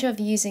the danger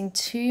of using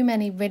too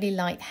many really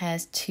light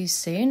hairs too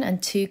soon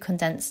and too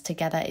condensed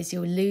together is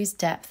you'll lose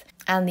depth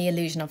and the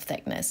illusion of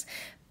thickness.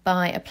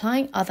 By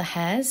applying other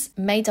hairs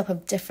made up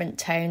of different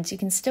tones, you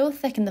can still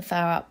thicken the fur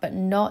up but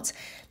not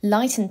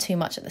lighten too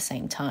much at the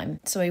same time.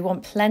 So we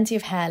want plenty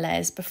of hair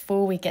layers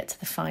before we get to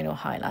the final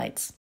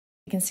highlights.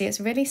 You can see it's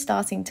really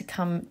starting to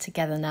come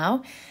together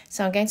now.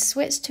 So I'm going to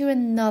switch to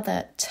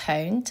another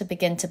tone to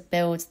begin to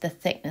build the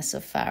thickness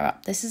of fur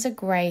up. This is a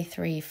grey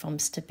 3 from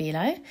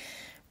Stabilo,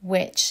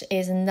 which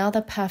is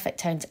another perfect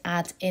tone to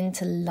add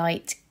into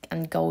light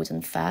and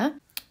golden fur,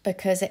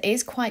 because it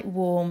is quite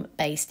warm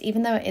based.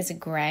 Even though it is a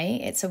grey,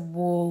 it's a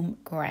warm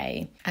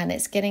grey, and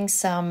it's getting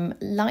some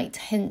light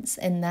hints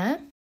in there.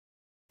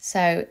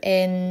 So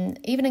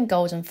even in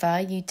golden fur,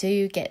 you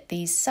do get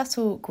these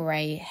subtle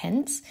grey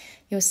hints.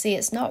 You'll see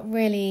it's not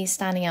really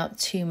standing out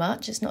too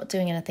much. It's not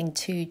doing anything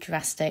too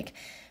drastic,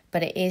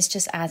 but it is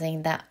just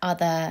adding that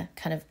other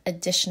kind of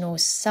additional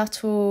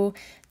subtle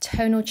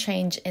tonal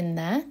change in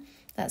there.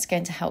 That's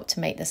going to help to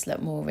make this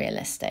look more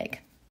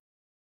realistic.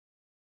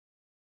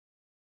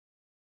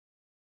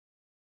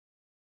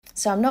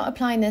 So I'm not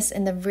applying this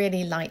in the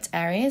really light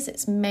areas.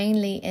 It's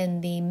mainly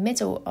in the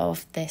middle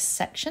of this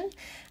section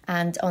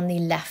and on the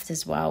left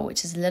as well,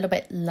 which is a little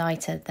bit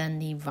lighter than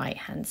the right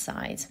hand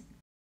side.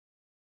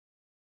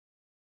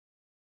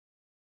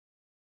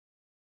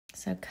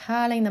 So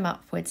curling them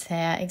upwards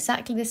here,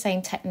 exactly the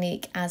same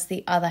technique as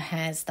the other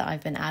hairs that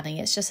I've been adding.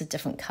 It's just a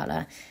different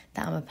colour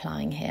that I'm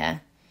applying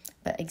here,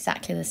 but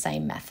exactly the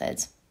same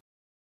method.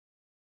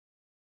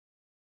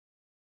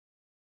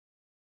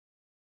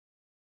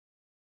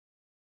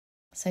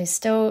 So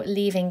still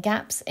leaving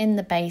gaps in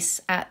the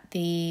base at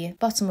the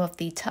bottom of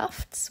the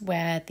tufts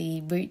where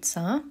the roots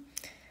are,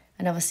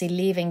 and obviously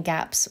leaving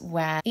gaps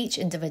where each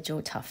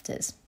individual tuft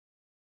is.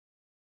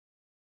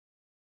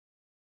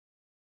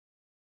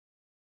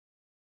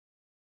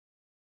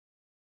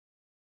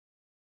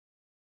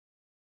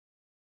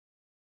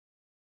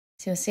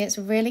 So you'll see it's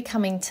really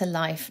coming to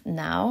life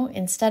now.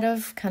 Instead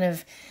of kind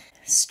of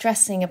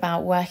stressing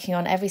about working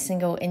on every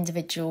single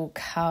individual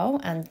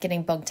curl and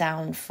getting bogged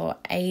down for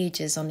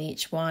ages on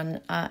each one,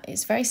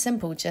 it's very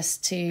simple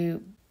just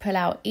to pull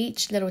out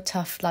each little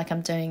tuft like I'm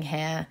doing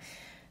here,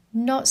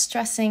 not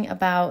stressing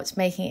about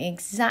making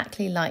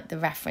exactly like the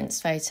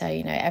reference photo.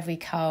 You know, every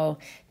curl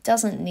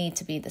doesn't need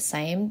to be the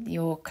same.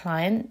 Your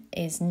client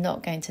is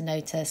not going to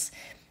notice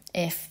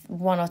if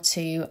one or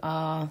two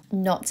are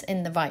not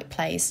in the right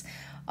place.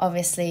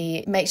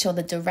 Obviously, make sure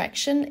the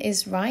direction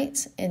is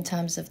right in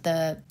terms of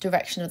the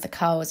direction of the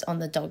curls on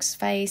the dog's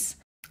face.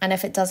 And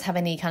if it does have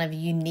any kind of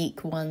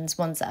unique ones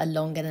that are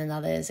longer than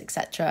others,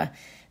 etc.,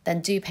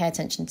 then do pay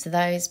attention to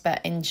those.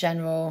 But in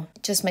general,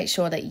 just make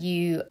sure that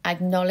you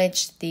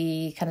acknowledge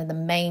the kind of the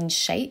main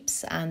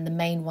shapes and the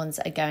main ones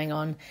that are going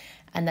on,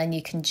 and then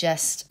you can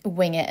just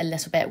wing it a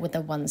little bit with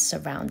the ones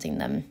surrounding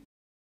them.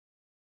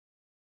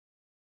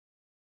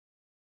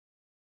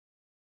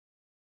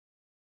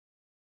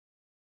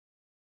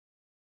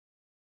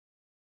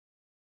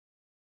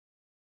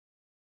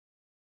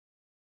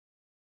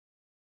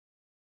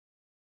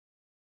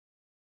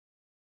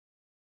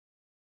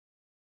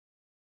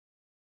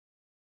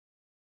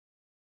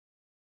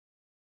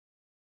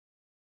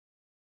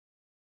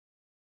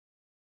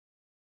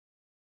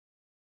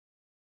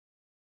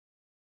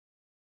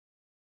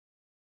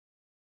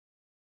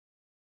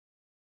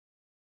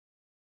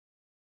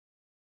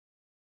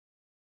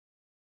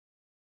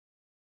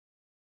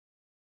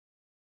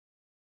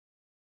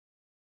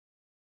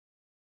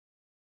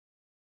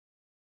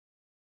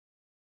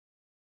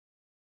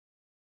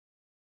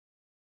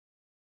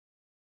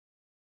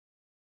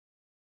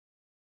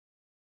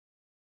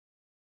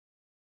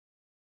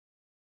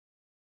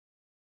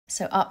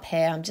 So up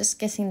here, I'm just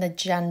getting the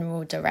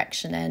general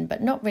direction in,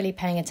 but not really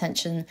paying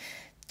attention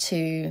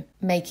to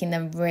making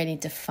them really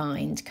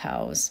defined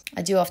curls.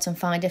 I do often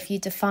find if you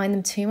define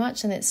them too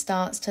much, then it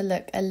starts to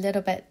look a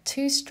little bit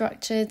too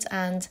structured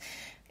and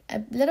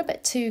a little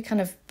bit too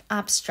kind of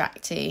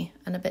abstracty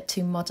and a bit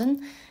too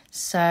modern.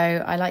 So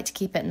I like to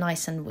keep it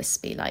nice and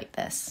wispy like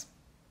this.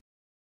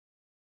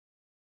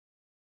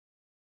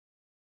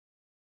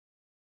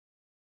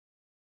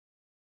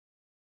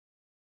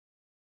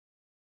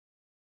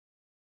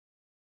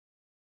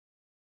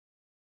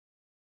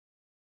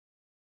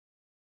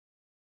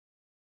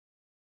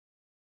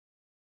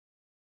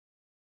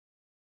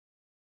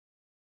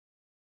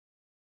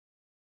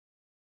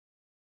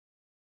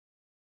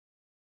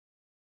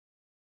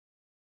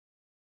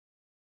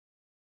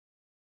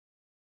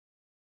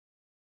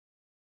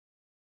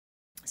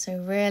 So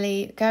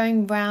really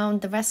going round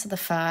the rest of the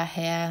fur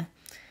here,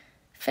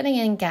 filling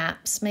in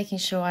gaps, making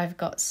sure I've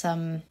got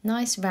some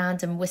nice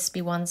round and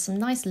wispy ones, some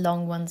nice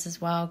long ones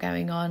as well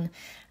going on,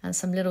 and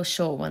some little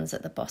short ones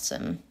at the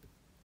bottom.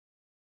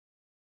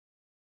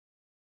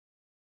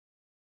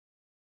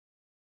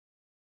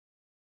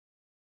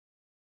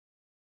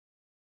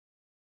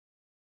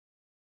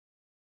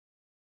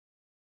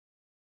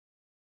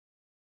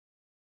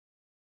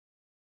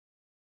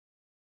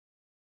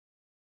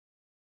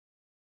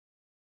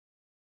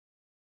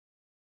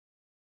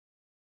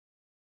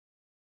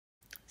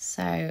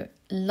 So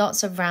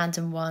lots of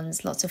random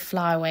ones, lots of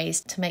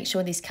flyaways to make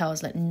sure these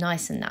curls look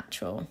nice and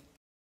natural.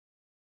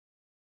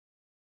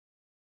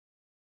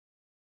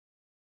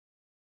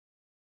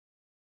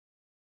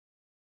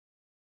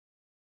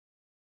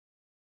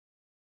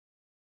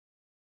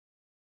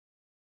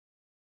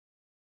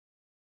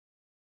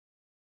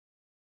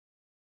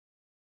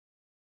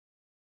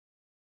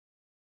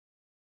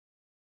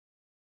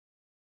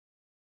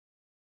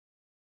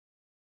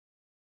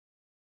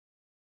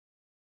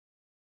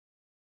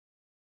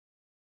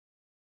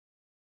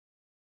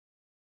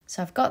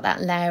 So I've got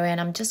that layer in.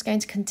 I'm just going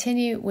to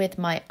continue with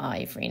my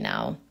ivory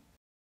now.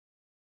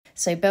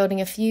 So building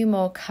a few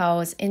more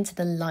curls into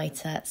the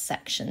lighter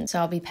section. So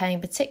I'll be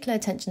paying particular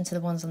attention to the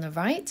ones on the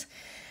right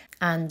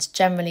and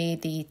generally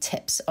the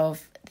tips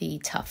of the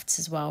tufts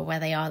as well, where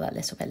they are that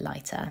little bit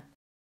lighter.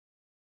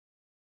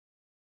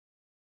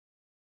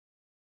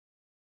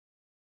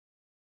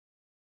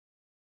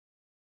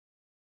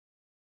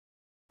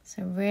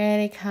 So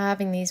really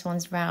curving these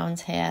ones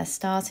round here,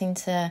 starting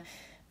to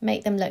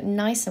make them look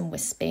nice and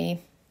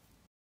wispy.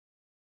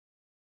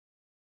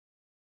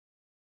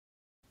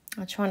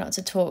 I'll try not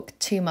to talk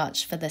too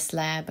much for this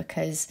layer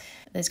because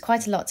there's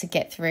quite a lot to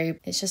get through.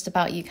 It's just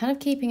about you kind of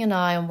keeping an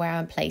eye on where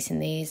I'm placing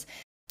these.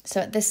 So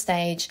at this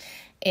stage,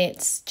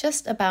 it's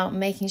just about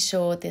making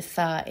sure the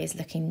fur is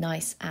looking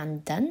nice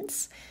and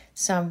dense.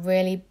 So I'm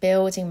really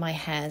building my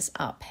hairs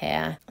up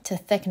here to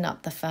thicken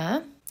up the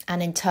fur.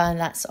 And in turn,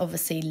 that's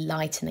obviously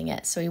lightening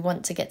it. So we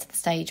want to get to the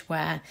stage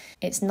where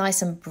it's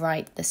nice and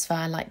bright, this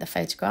fur, like the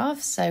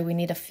photograph. So we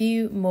need a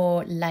few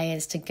more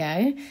layers to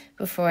go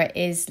before it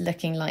is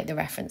looking like the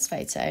reference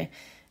photo.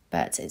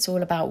 But it's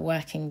all about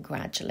working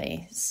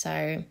gradually.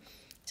 So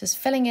just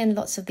filling in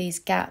lots of these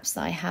gaps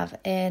that I have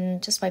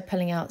in just by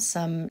pulling out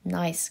some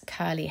nice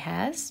curly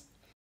hairs.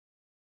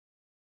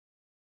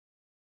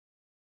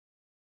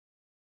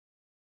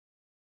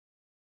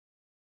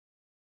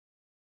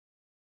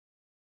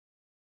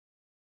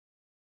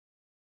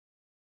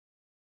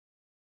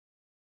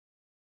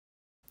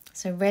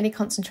 So really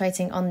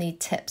concentrating on the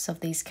tips of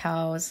these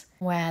curls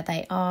where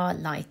they are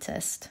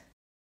lightest.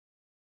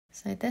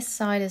 So this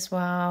side as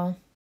well.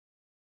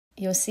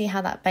 You'll see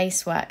how that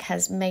base work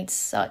has made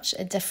such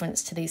a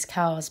difference to these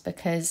curls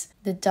because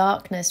the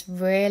darkness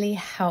really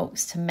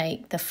helps to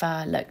make the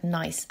fur look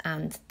nice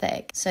and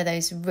thick. So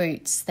those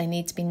roots, they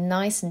need to be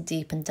nice and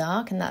deep and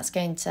dark, and that's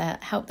going to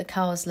help the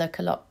curls look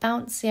a lot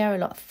bouncier, a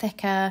lot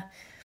thicker.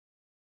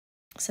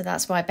 So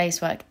that's why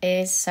base work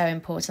is so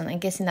important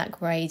and getting that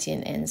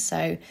gradient in.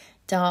 So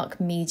dark,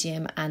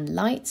 medium and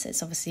light.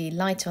 It's obviously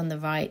lighter on the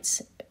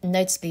right,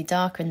 noticeably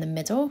darker in the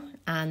middle,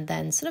 and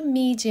then sort of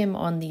medium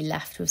on the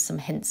left with some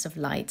hints of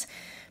light.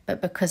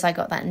 But because I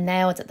got that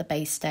nailed at the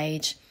base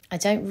stage, I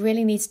don't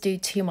really need to do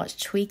too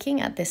much tweaking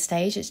at this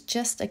stage. It's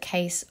just a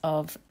case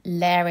of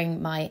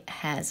layering my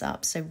hairs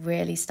up. So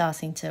really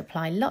starting to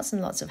apply lots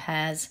and lots of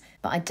hairs,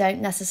 but I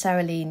don't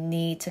necessarily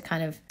need to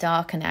kind of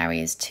darken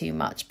areas too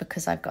much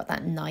because I've got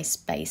that nice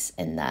base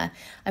in there.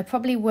 I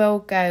probably will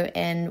go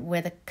in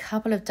with a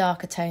couple of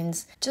darker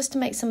tones just to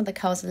make some of the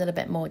curls a little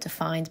bit more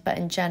defined, but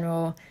in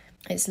general,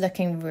 it's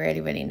looking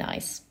really, really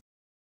nice.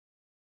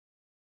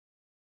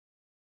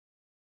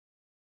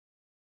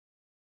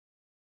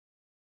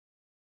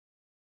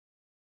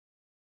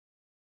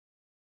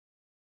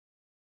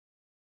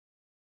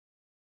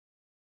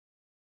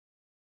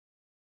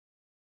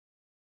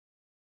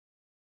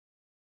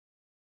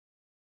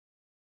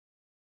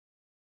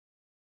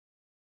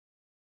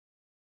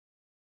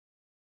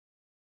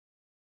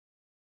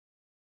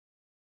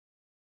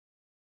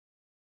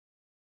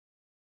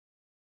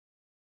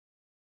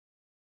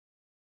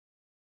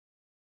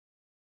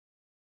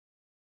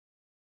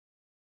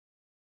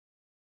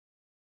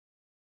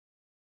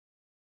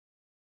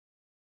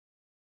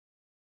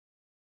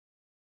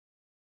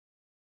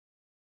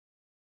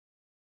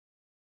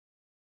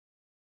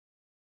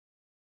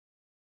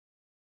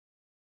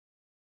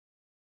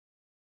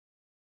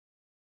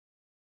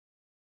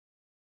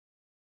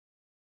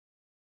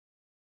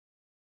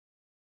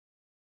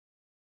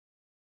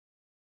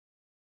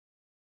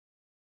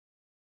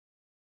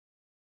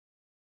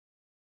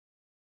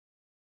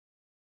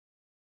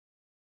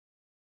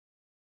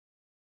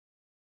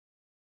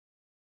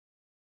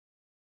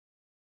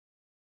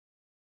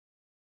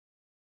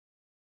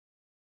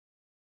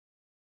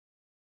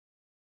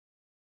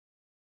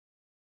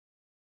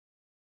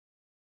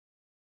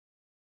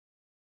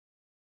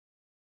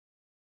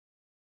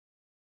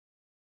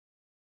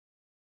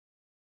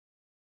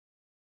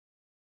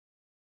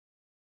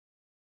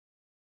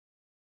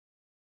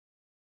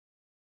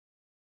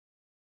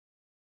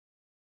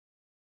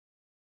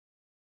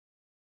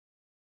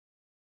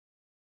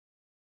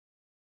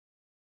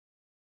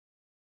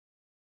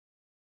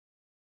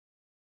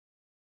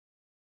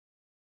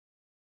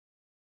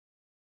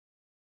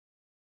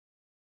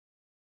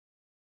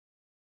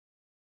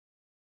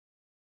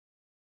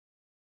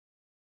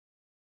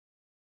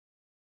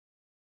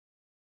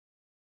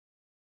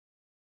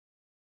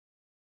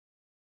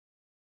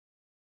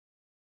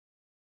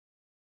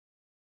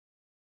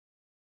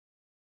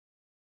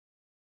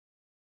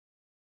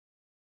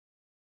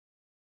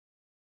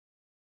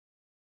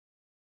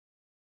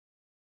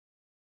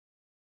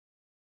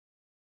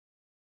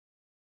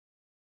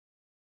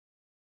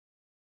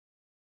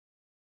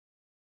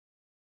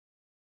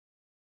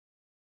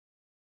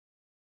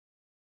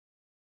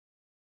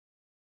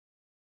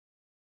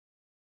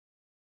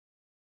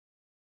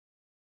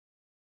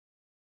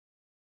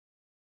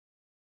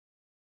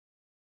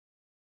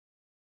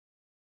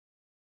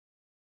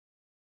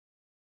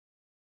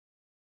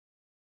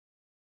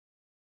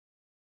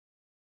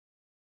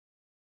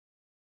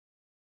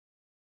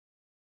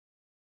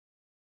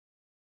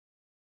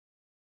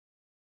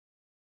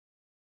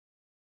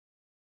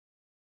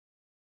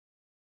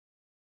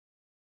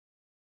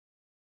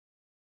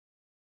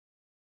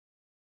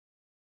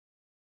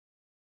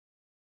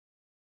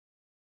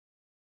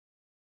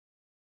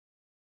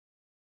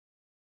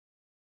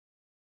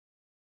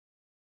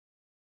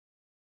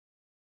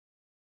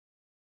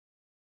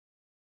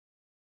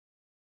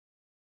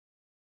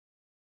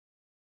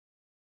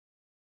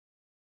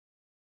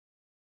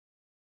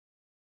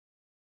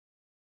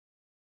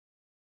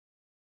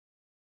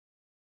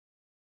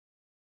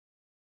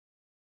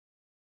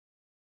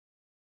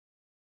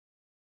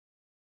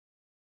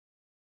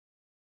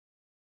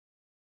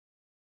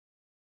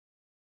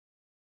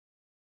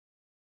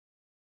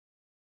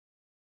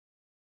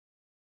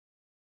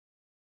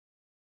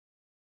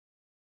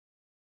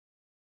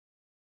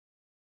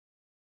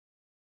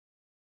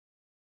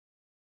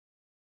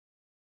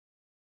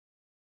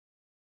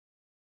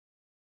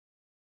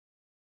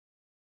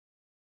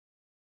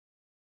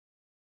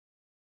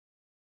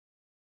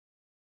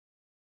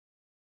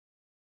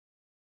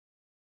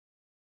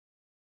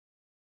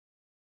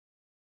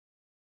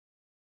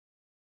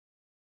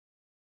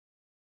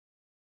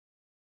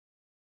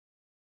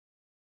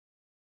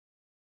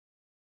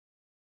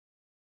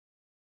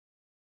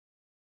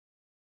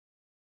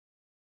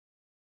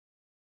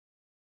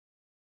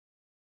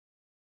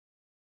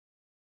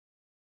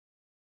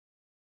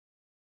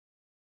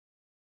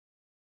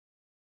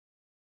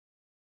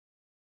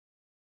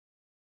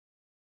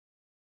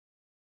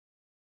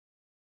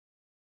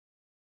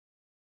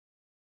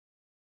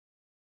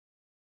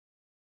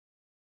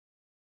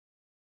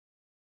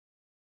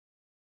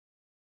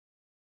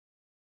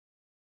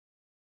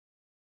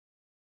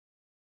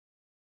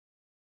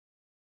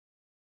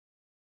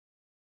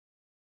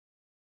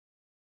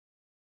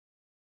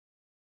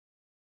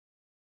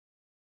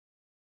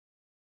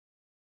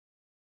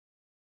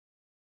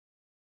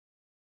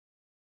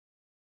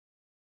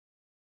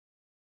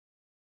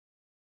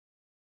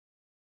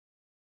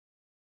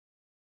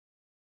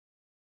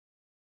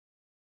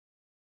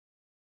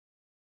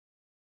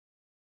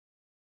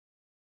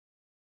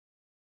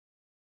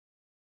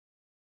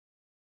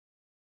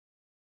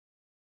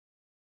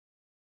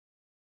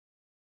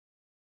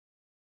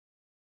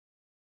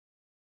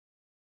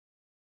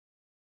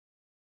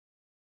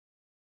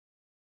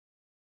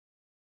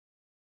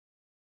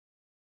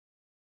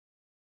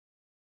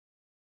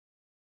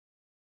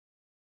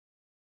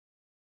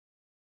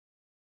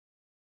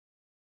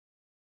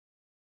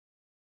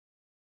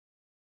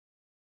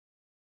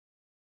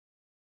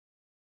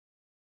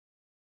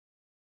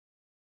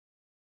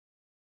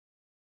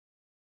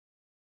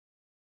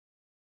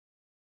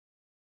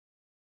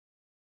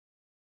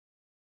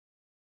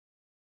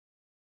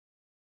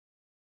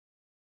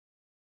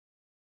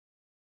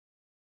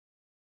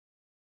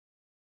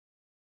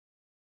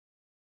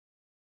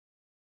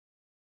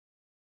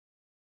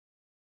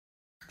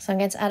 So I'm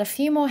going to add a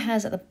few more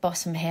hairs at the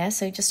bottom here.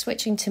 So just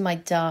switching to my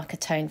darker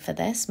tone for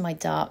this, my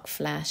dark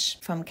flesh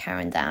from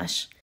Caran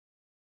d'Ache.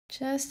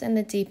 Just in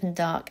the deep and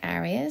dark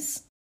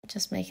areas,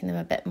 just making them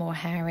a bit more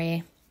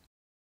hairy.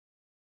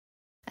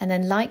 And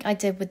then like I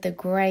did with the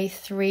grey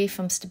 3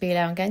 from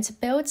Stabilo, I'm going to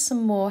build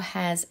some more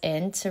hairs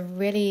in to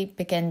really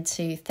begin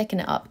to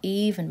thicken it up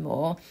even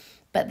more.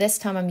 But this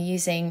time I'm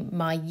using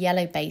my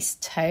yellow base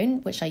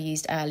tone, which I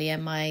used earlier,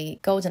 my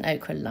Golden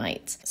Ochre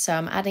Light. So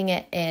I'm adding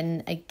it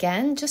in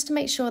again, just to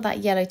make sure that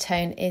yellow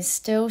tone is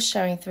still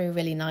showing through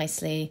really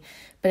nicely,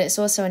 but it's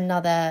also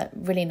another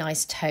really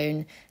nice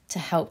tone to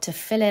help to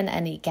fill in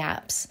any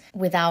gaps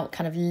without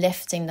kind of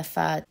lifting the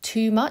fur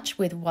too much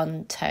with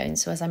one tone.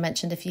 So as I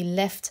mentioned, if you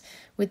lift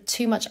with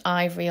too much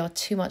ivory or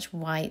too much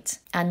white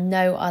and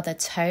no other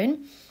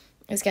tone,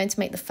 it's going to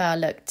make the fur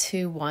look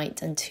too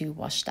white and too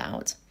washed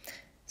out.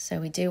 So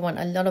we do want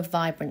a lot of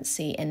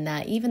vibrancy in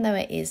there, even though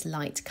it is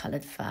light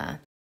coloured fur.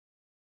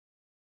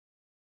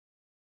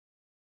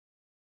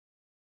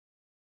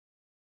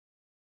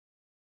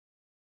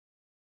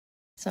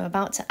 So I'm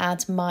about to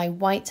add my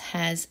white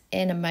hairs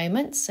in a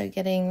moment, so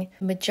getting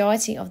the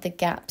majority of the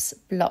gaps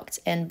blocked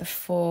in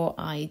before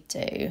I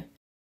do.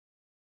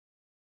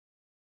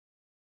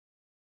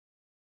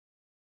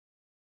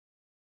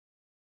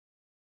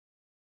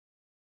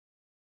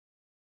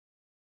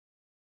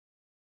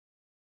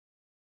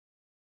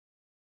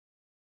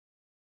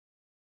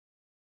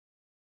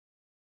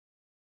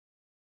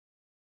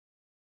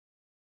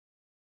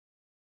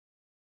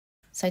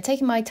 So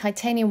taking my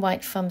titanium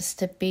white from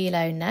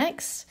Stabilo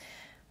next,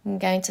 I'm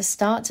going to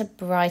start to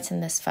brighten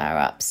this fur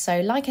up.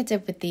 So like I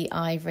did with the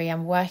ivory,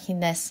 I'm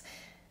working this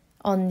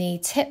on the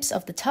tips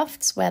of the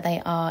tufts where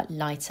they are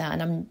lighter,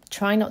 and I'm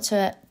trying not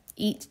to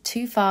eat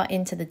too far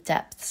into the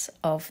depths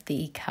of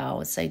the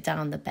curls, so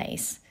down the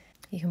base.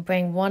 You can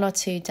bring 1 or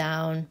 2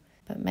 down,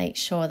 but make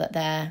sure that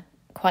they're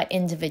quite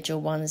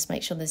individual ones.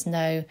 Make sure there's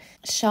no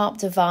sharp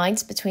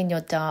divides between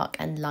your dark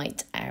and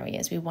light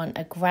areas. We want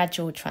a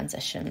gradual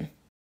transition.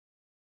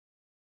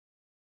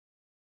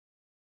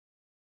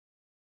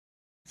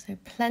 So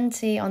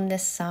plenty on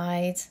this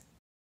side.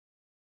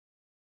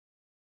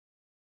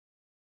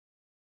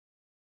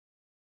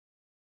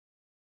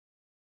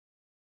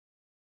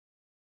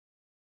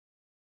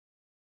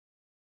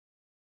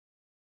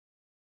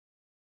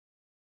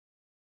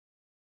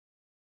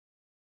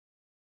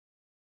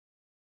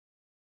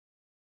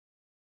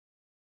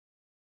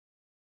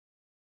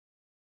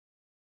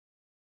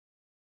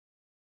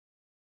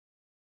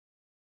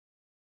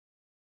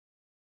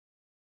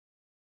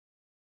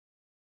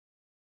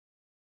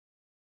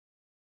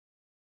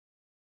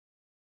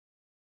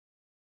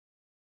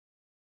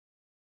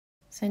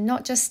 So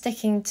not just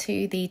sticking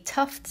to the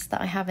tufts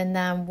that I have in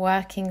there, I'm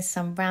working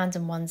some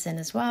random ones in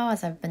as well,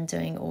 as I've been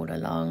doing all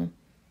along.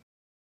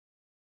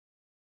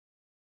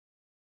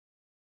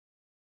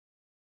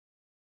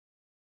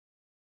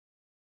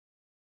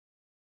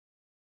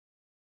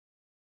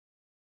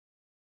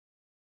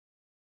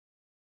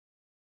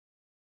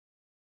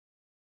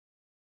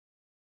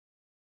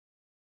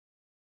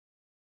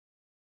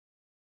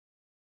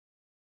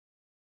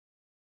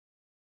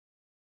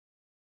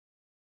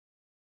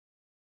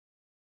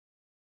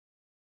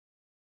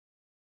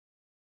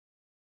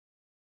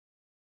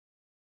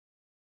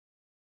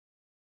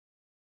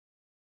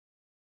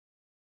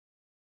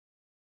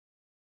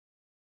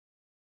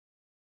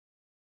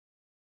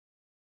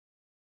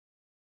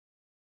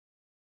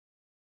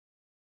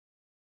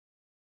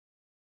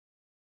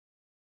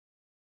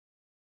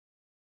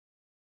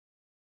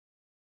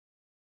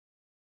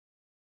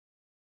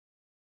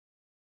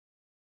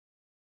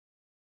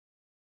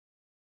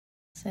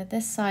 So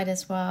this side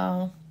as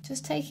well,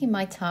 just taking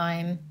my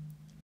time.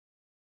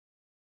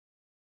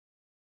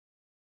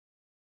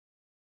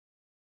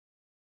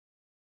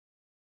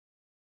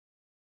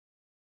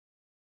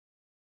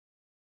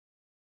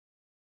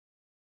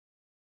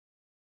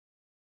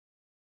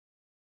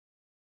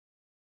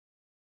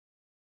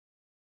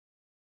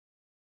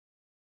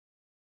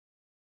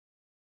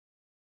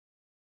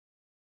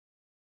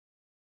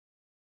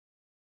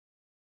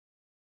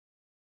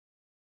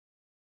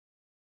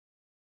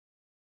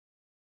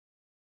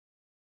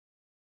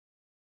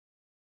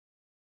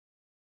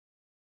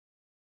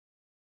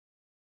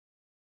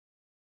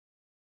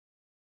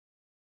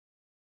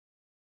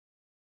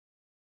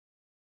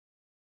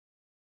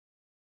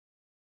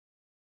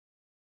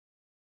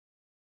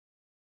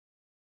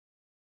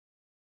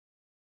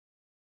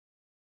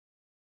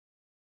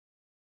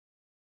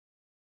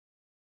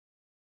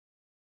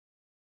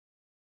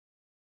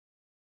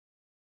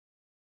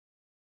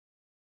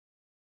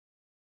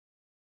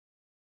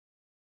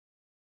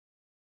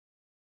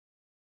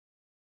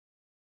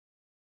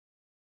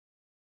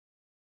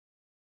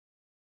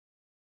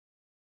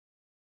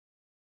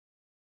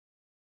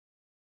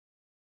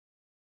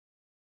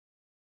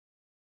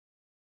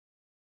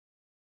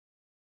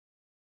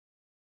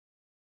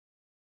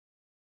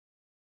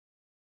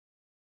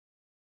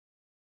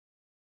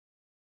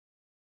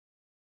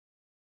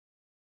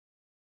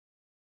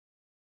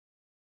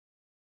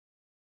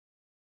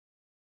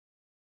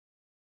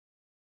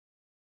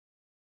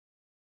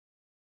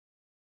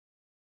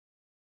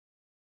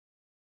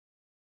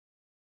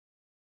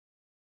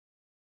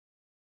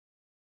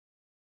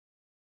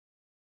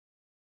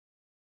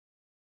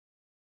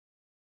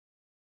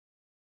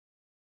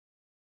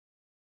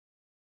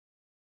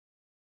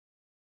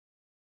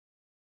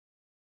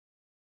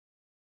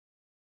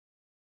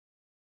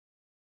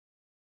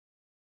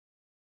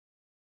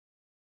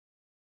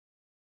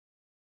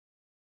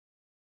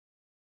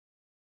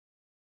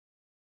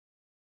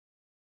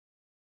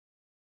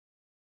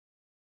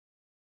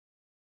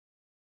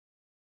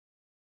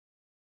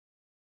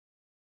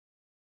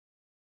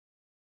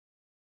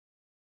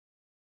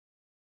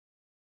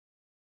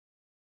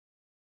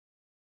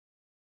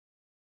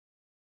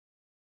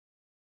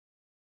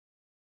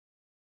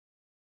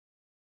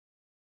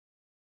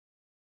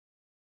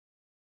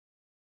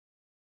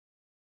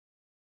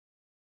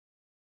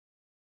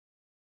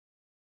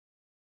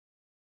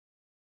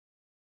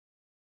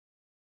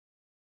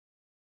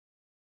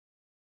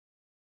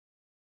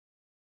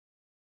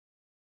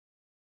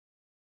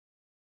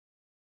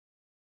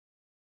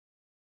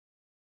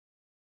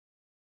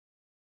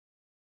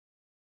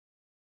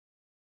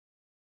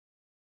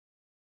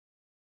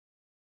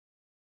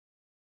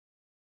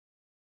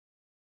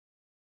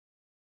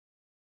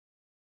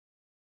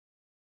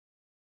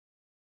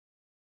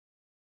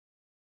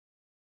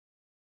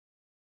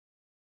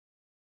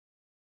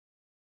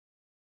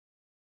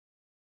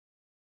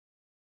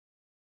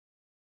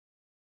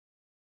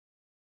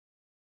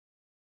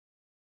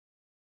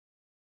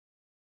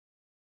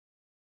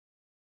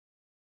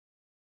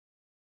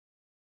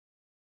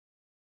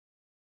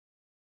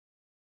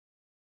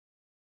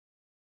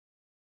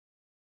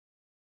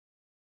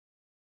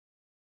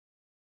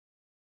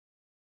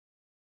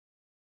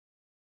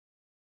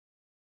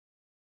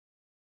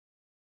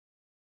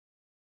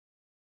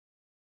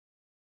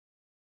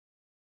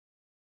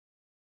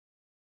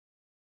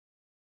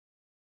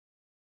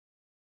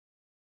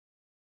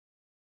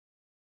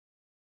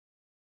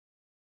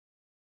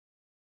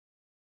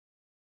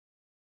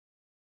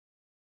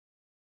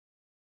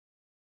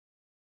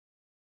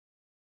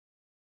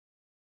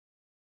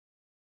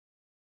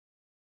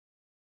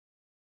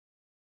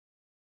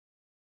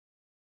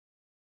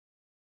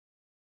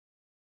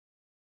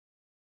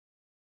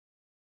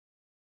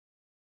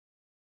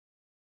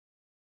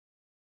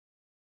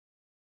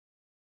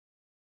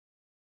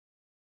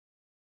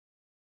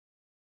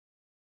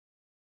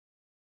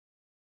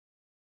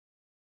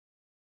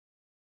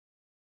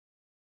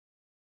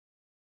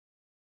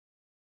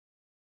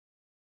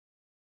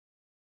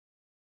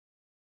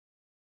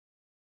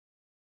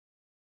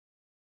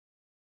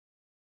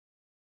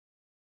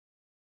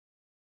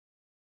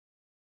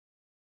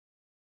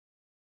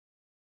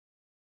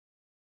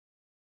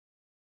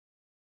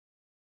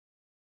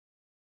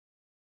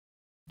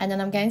 And then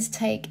I'm going to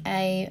take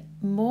a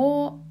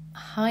more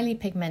highly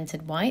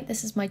pigmented white.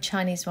 This is my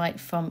Chinese white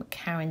from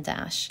Caran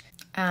d'Ache.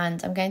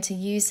 And I'm going to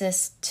use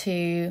this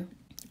to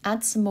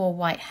add some more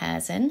white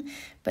hairs in,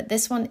 but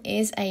this one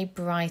is a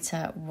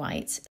brighter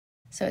white.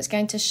 So it's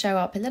going to show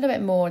up a little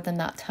bit more than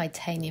that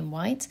titanium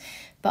white,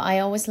 but I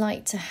always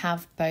like to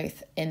have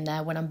both in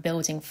there when I'm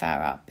building fur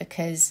up,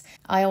 because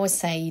I always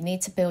say you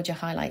need to build your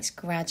highlights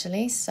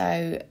gradually.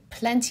 So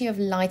plenty of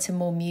lighter,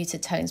 more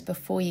muted tones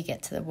before you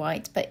get to the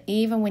white. But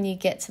even when you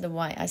get to the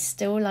white, I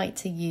still like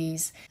to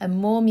use a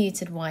more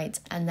muted white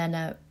and then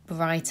a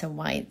brighter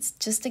white,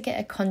 just to get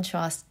a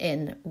contrast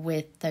in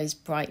with those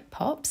bright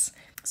pops.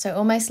 So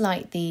almost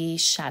like the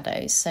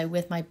shadows. So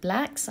with my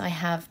blacks, I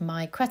have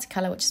my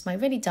Cretacolor, which is my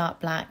really dark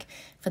black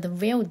for the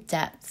real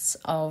depths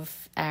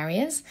of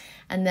areas.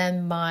 And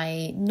then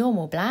my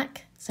normal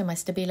black, so my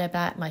Stabilo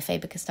black, my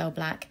Faber Castell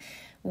black,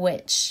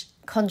 which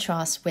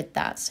contrasts with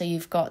that. So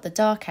you've got the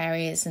dark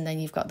areas and then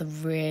you've got the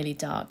really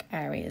dark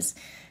areas.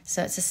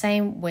 So it's the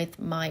same with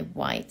my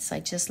whites. I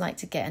just like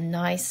to get a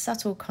nice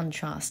subtle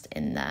contrast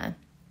in there.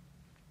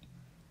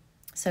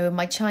 So with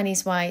my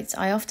Chinese white,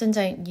 I often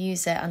don't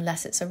use it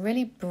unless it's a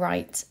really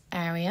bright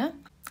area.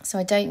 So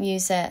I don't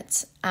use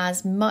it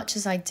as much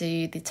as I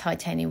do the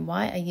titanium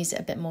white. I use it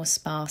a bit more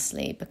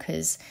sparsely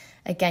because,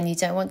 again, you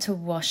don't want to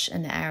wash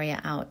an area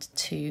out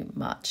too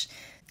much.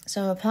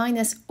 So I'm applying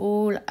this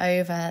all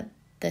over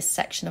this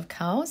section of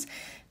curls,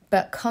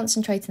 but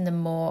concentrating them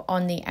more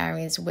on the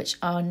areas which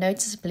are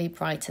noticeably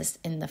brightest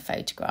in the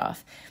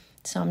photograph.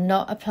 So I'm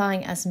not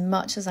applying as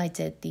much as I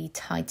did the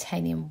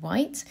titanium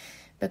white,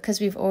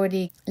 because we've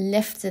already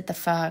lifted the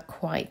fur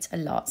quite a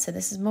lot. So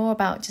this is more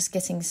about just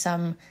getting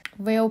some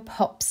real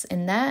pops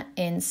in there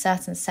in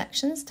certain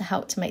sections to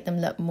help to make them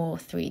look more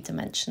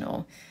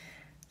three-dimensional.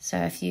 So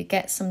if you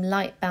get some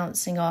light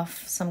bouncing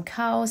off some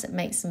curls, it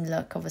makes them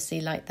look obviously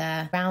like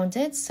they're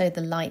rounded. So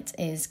the light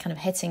is kind of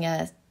hitting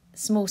a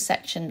small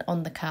section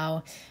on the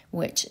curl,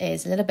 which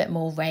is a little bit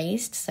more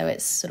raised. So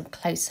it's sort of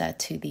closer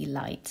to the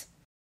light.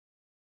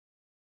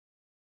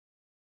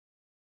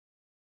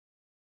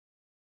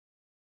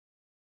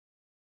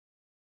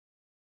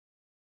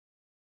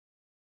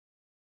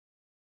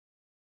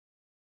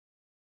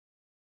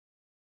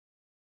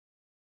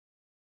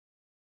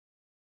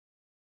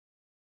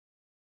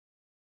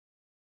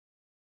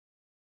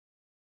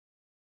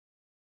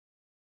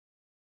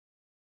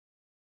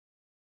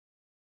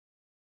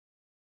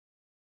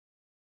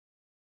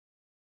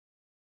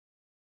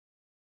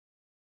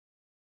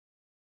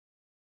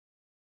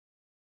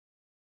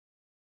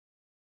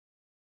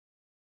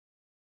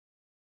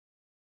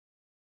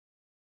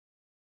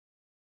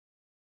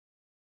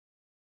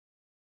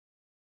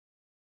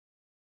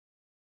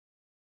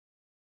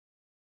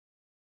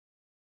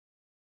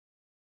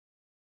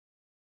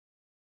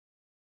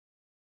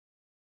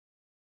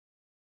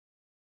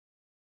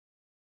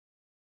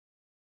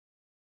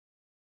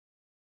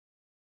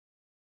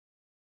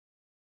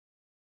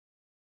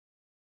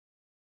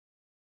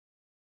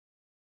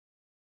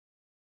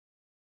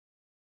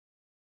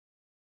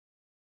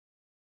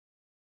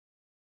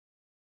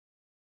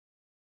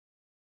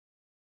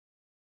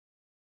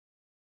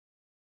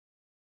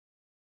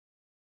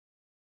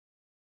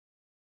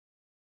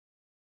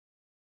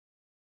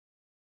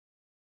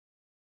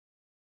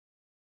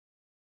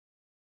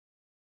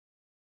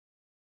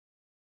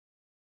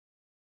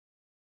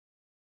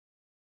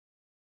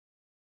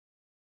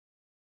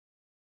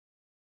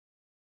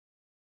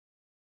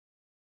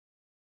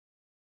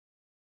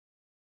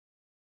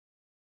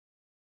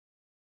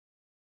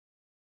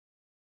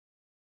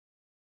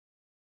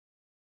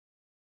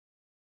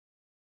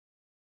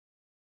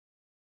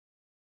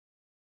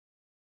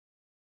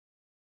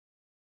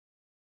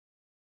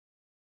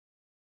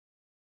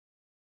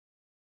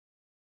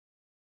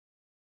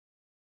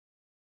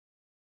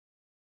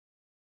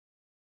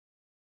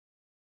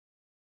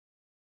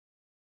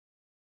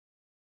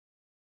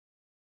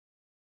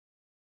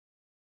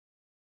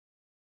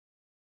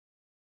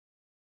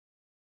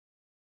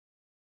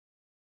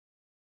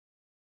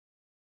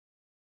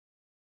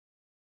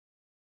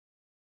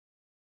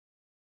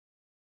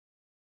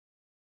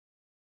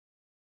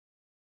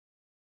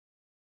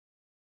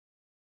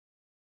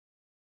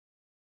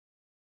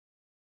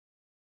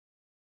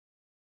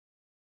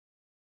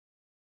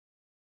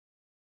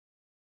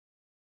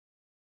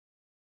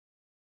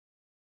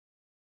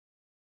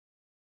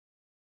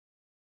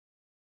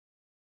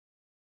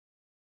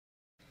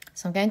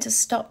 So I'm going to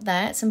stop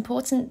there. It's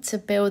important to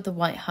build the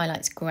white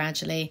highlights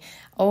gradually.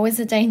 Always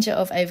the danger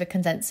of over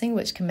condensing,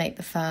 which can make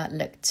the fur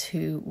look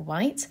too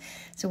white.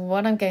 So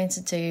what I'm going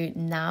to do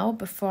now,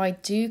 before I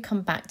do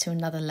come back to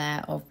another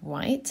layer of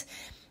white,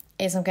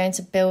 is I'm going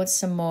to build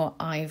some more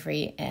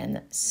ivory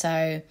in.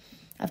 So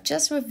I've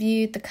just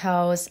reviewed the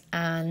curls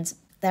and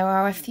there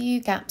are a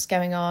few gaps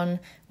going on,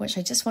 which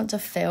I just want to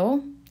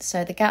fill.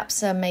 So the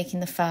gaps are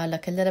making the fur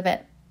look a little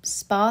bit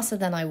sparser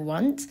than I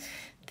want.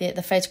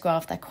 The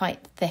photograph, they're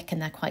quite thick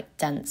and they're quite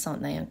dense,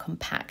 aren't they, and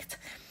compact.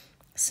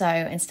 So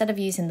instead of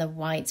using the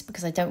white,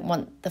 because I don't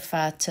want the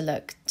fur to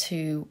look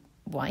too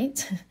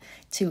white,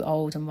 too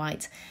old and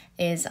white,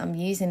 is I'm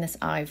using this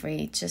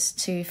ivory just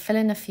to fill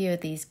in a few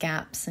of these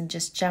gaps and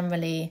just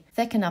generally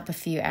thicken up a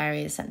few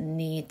areas that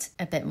need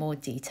a bit more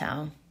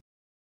detail.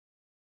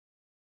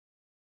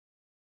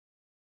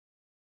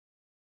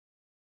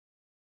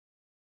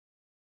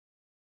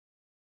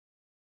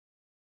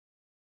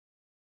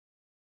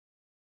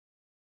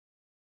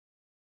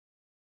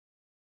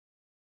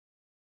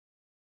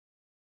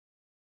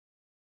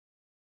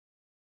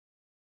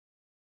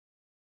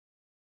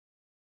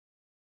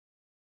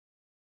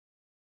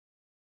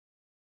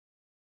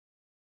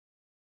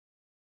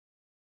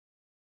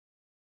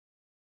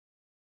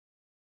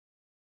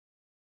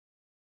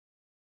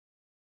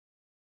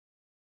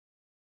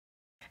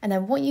 And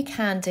then what you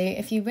can do,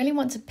 if you really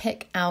want to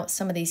pick out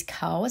some of these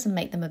curls and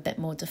make them a bit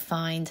more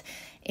defined,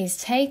 is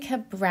take a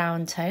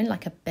brown tone,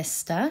 like a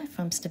Bister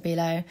from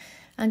Stabilo,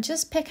 and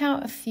just pick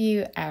out a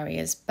few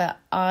areas. But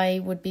I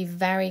would be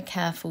very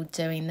careful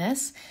doing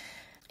this.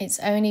 It's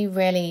only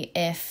really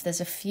if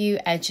there's a few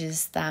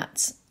edges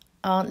that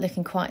aren't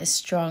looking quite as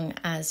strong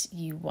as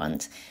you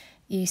want.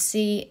 You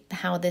see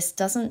how this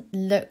doesn't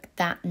look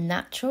that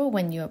natural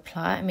when you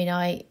apply it. I mean,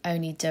 I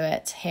only do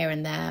it here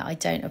and there. I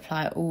don't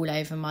apply it all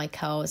over my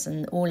curls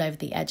and all over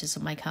the edges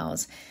of my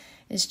curls.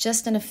 It's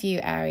just in a few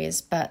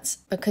areas, but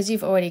because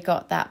you've already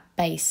got that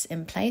base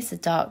in place, a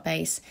dark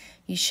base,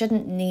 you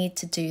shouldn't need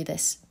to do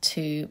this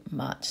too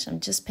much. I'm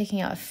just picking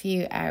out a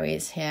few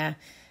areas here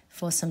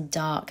for some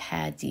dark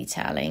hair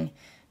detailing,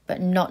 but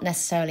not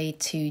necessarily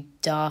to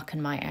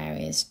darken my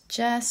areas,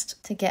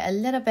 just to get a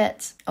little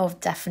bit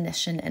of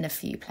definition in a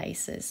few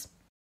places.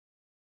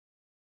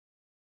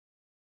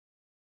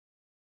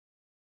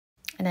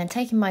 And then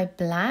taking my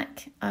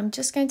black, I'm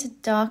just going to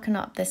darken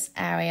up this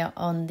area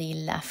on the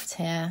left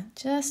here,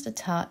 just a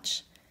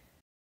touch.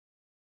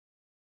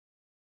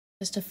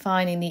 Just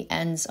defining the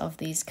ends of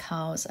these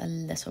curls a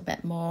little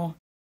bit more.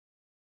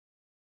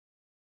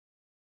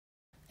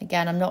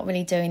 Again, I'm not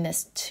really doing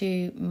this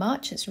too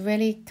much. It's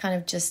really kind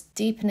of just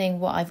deepening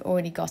what I've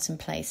already got in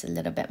place a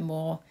little bit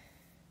more.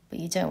 But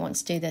you don't want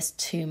to do this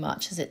too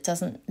much as it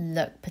doesn't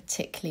look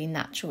particularly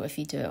natural if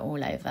you do it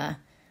all over.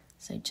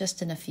 So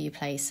just in a few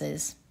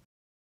places.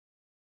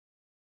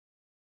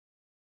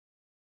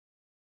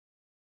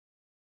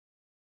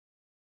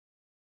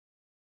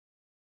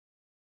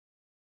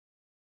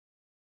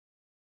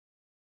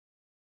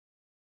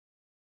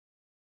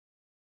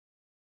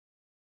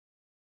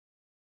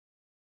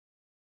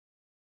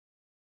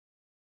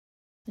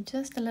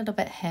 Just a little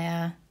bit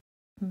here,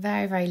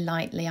 very, very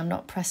lightly. I'm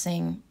not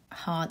pressing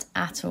hard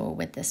at all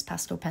with this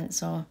pastel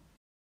pencil.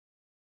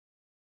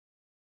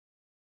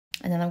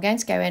 And then I'm going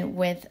to go in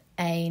with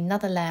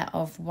another layer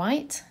of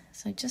white.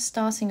 So just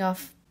starting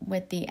off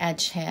with the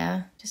edge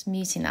here, just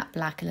muting that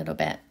black a little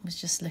bit. It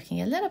was just looking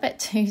a little bit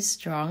too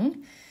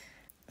strong.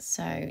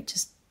 So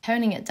just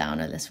toning it down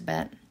a little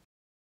bit.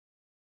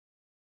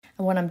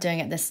 And what I'm doing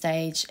at this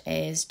stage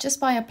is just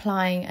by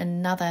applying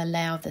another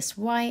layer of this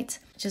white,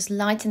 just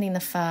lightening the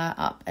fur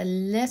up a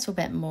little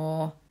bit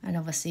more and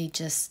obviously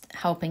just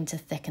helping to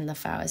thicken the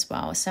fur as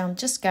well. So I'm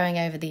just going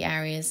over the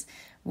areas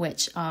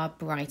which are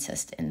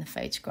brightest in the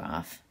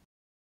photograph.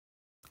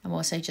 I'm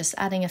also just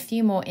adding a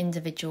few more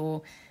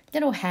individual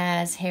little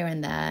hairs here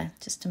and there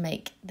just to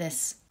make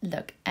this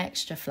look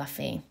extra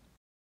fluffy.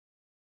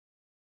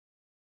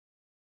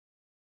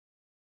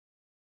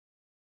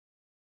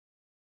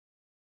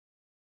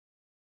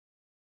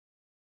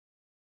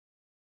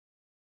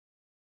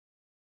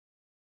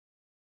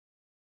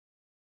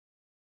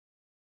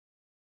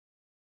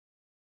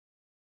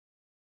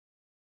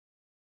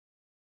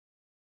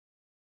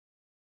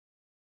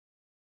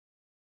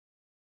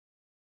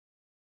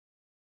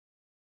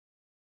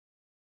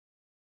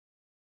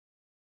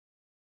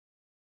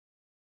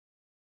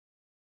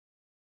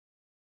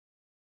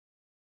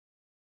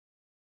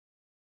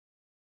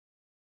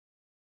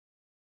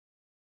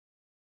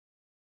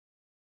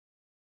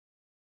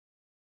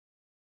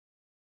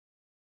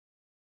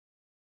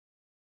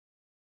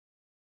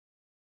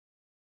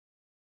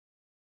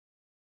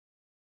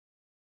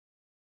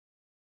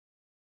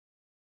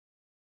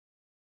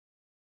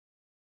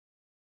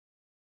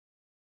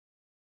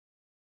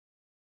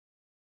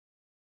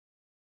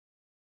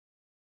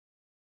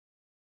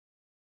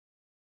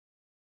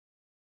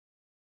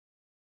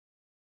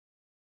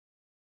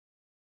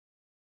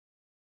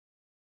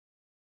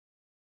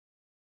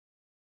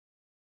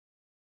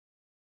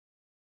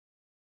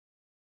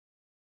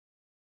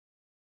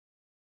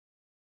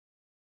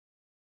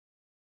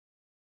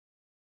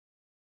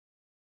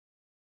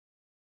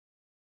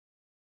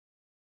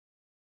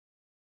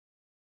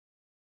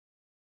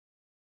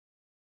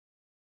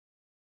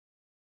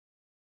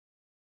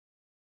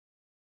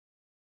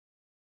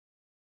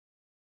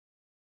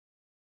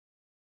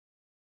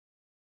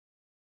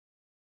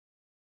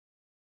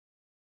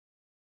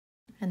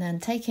 And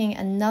then taking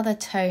another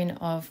tone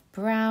of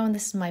brown,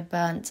 this is my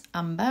burnt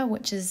umber,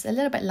 which is a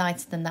little bit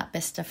lighter than that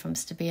Bister from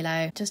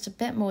Stabilo. Just a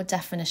bit more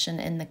definition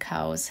in the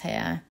curls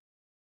here.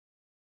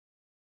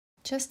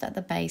 Just at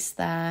the base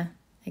there.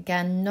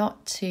 Again,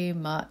 not too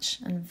much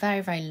and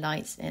very, very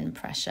light in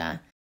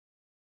pressure.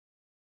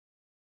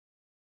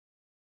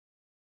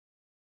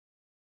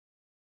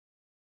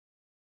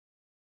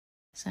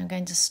 So I'm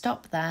going to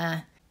stop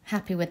there.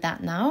 Happy with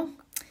that now.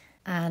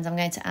 And I'm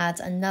going to add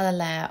another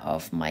layer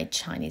of my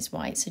Chinese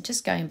white. So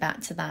just going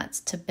back to that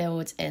to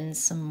build in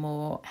some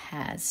more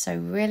hairs. So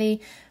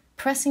really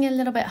pressing a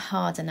little bit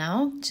harder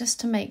now, just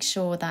to make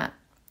sure that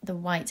the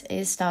white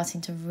is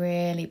starting to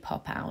really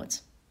pop out.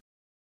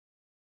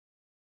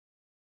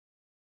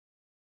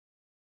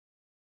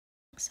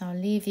 So I'll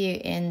leave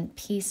you in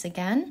peace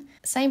again.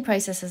 Same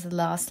process as the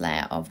last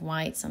layer of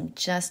whites. I'm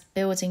just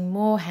building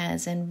more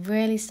hairs in,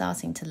 really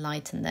starting to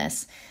lighten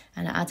this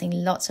and adding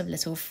lots of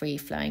little free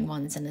flowing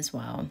ones in as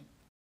well.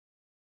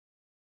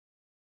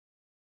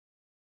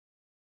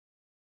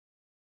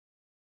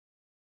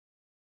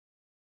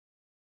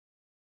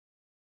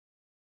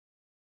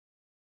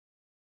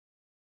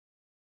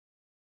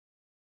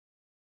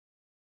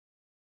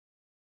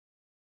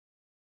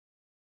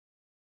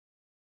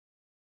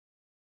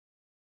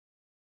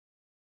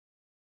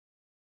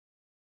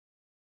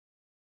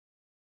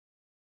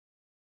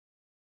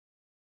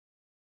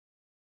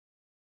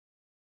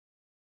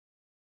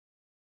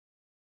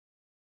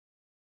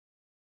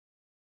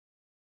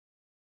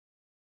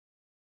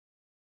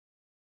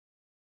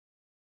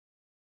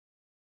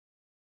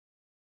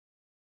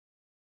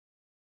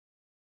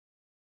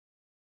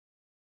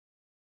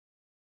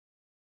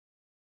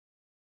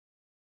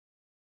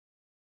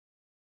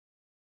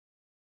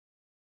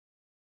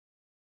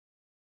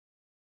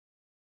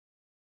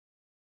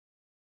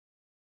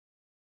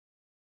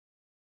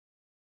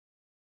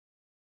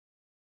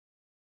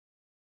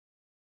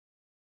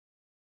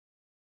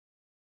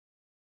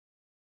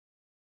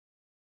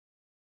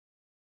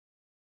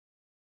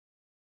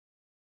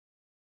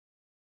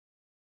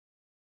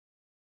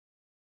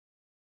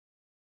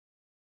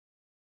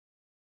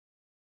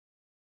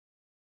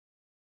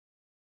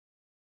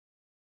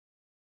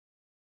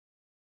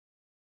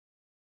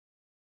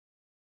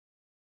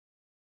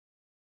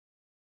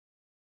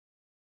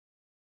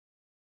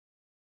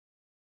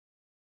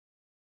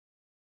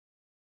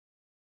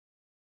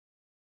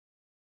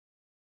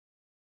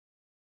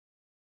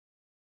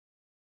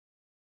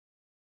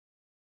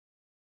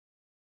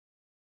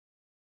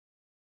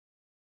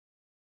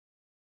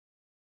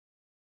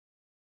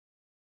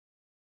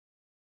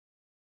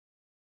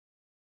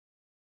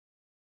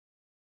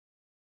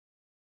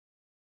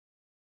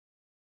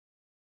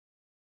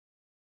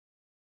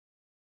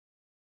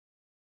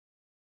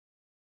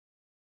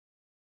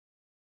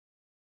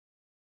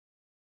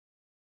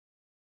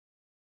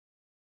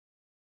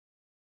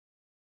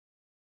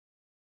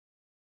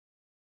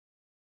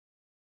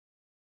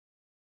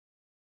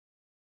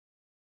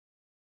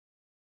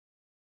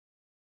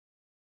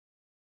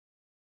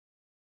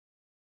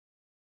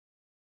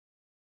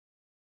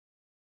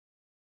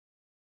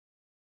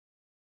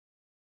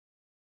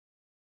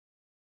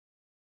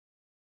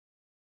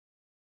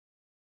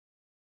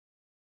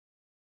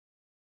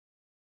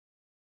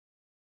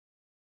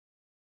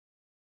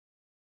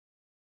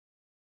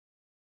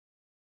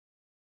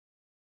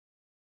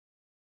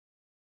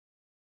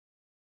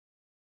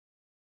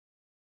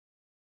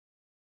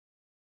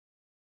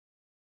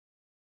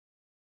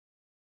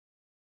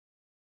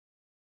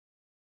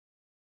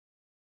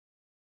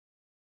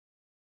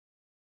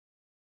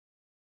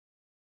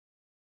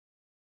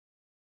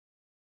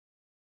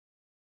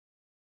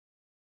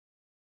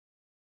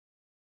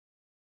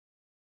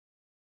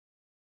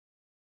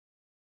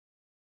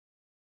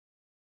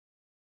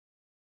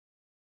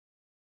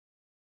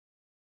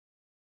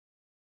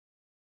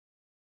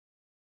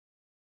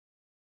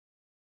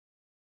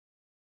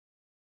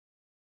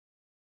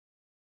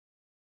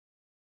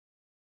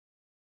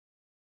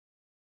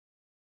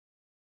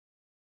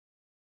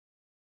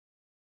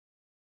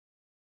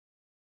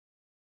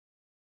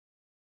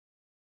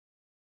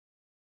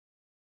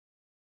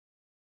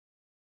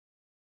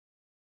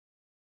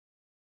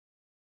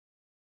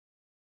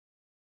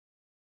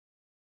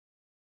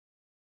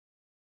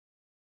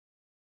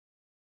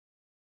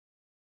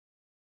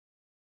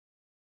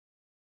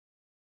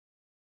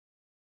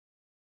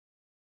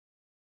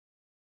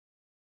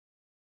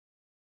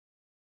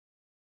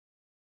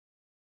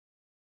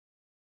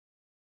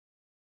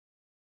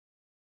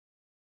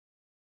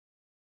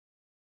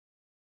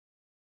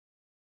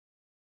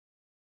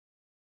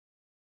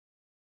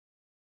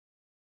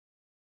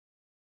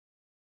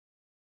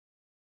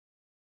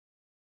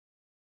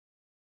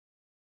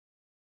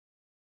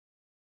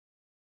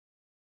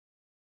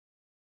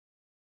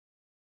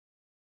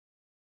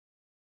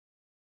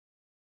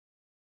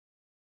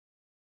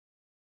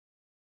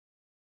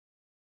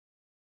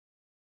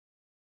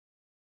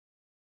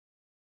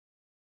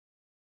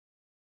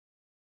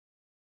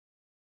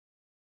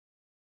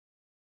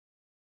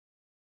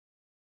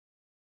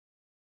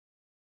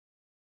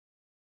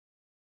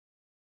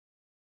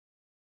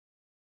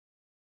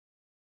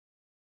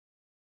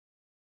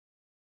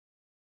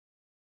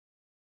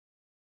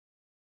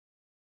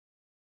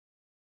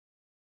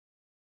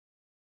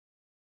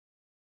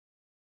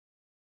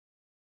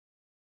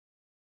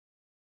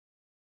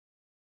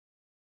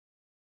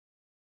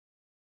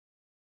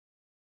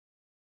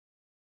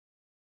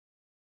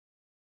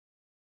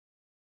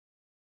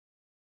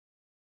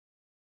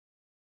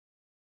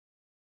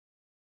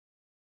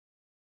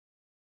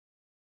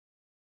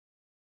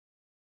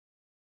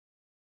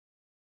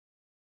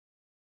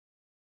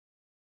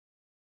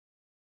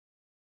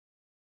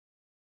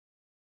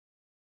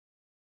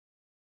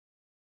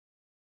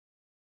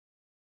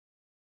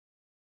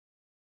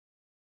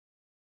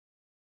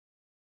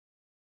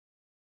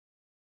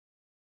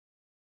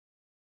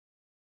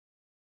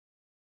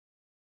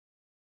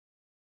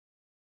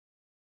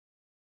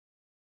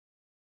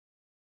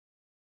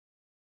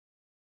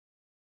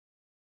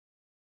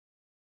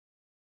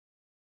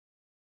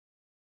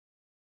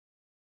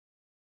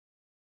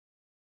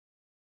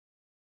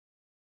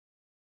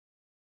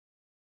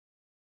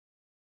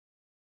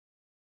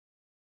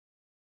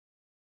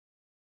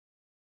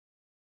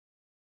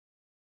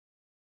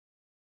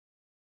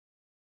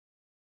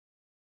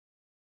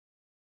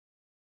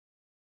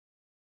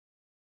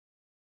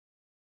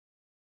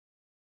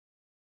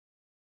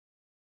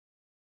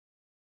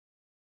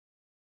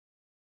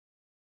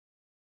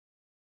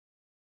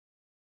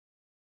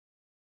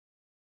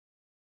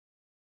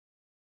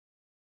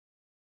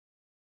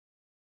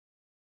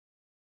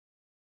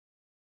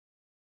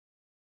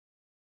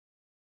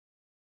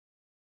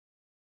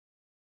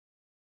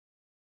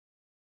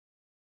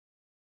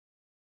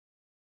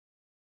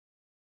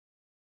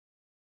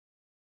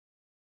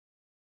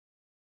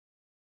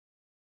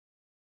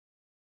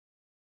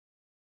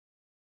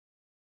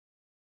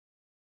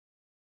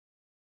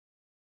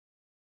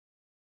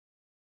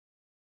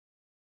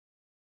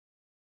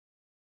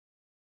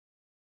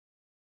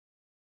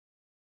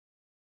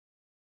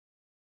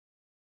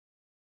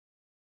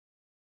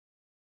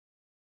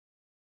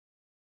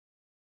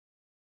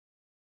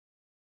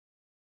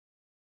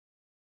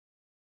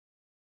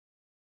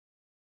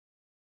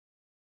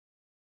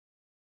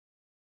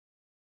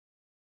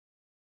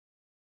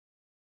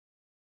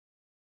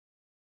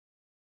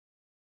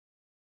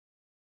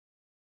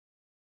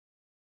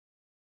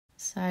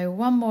 So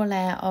one more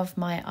layer of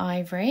my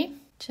ivory,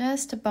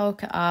 just to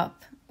bulk it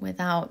up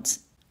without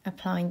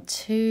applying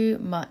too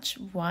much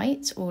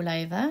white all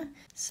over.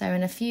 So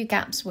in a few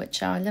gaps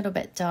which are a little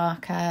bit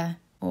darker,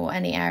 or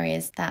any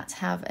areas that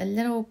have a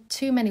little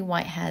too many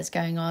white hairs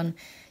going on,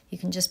 you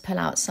can just pull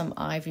out some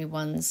ivory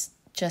ones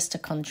just to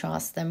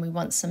contrast them. We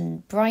want some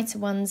brighter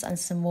ones and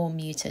some more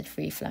muted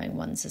free-flowing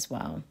ones as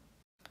well.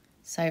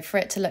 So for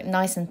it to look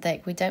nice and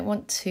thick, we don't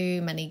want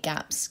too many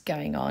gaps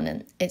going on.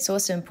 And it's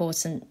also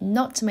important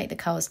not to make the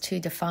curls too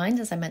defined,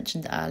 as I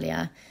mentioned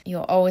earlier.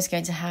 You're always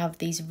going to have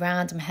these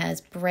random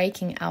hairs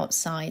breaking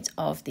outside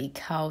of the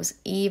curls,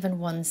 even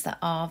ones that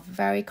are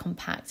very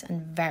compact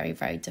and very,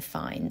 very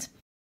defined.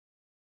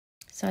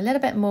 So a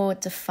little bit more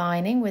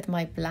defining with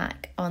my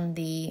black on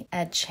the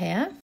edge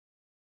here.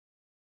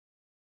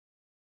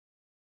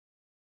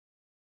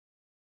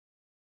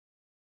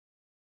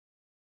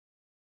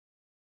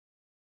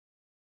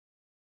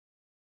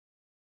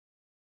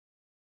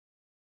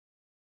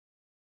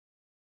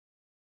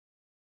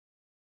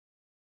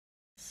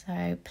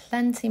 So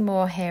plenty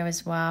more here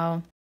as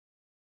well.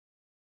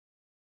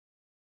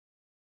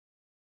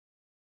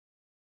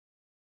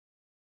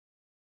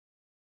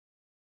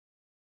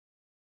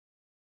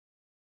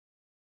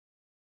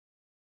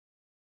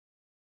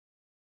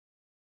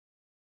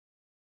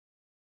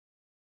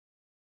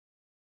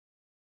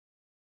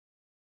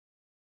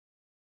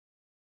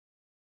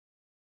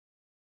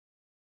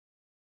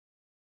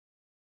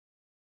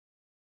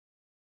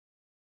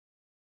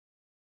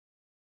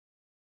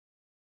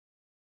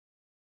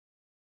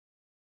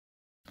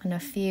 And a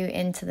few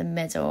into the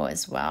middle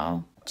as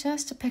well,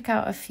 just to pick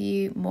out a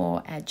few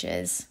more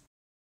edges.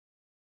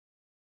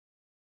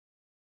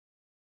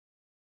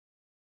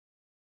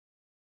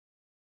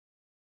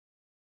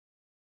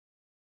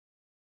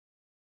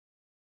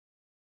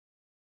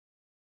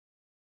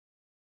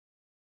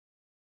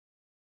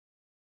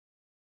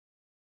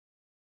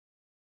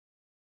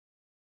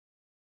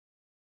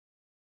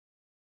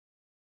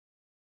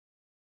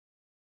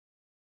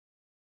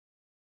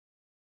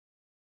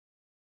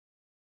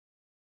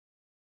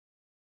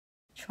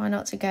 Try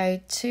not to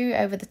go too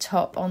over the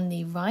top on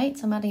the right.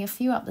 I'm adding a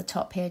few up the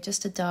top here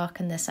just to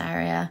darken this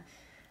area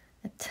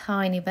a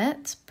tiny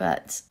bit,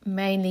 but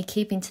mainly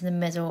keeping to the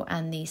middle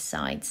and these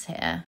sides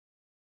here.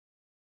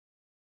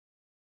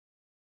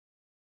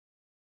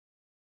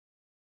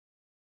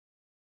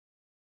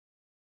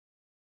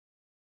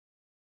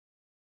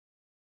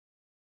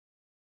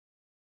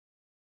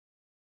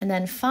 And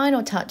then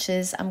final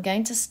touches, I'm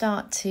going to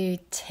start to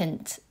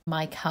tint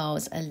my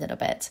curls a little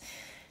bit.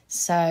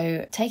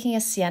 So taking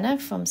a Sienna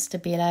from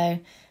Stabilo,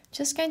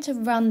 just going to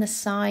run the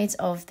sides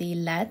of the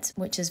lead,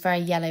 which is very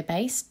yellow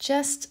based,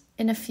 just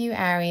in a few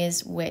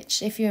areas,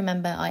 which if you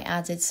remember, I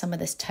added some of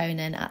this tone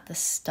in at the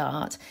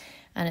start,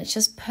 and it's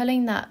just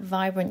pulling that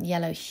vibrant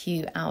yellow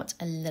hue out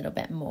a little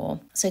bit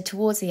more. So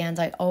towards the end,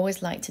 I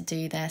always like to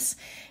do this.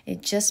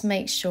 It just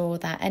makes sure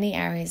that any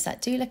areas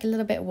that do look a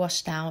little bit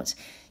washed out,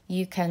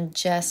 you can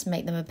just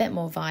make them a bit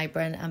more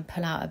vibrant and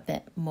pull out a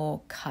bit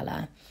more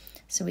colour.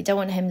 So we don't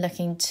want him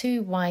looking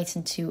too white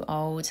and too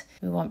old.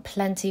 We want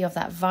plenty of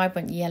that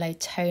vibrant yellow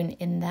tone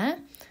in there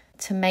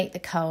to make the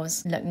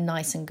curls look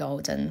nice and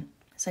golden.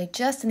 So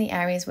just in the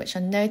areas which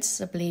are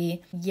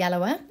noticeably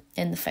yellower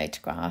in the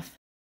photograph.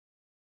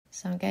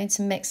 So I'm going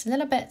to mix a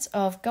little bit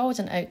of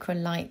golden ochre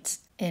light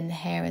in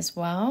here as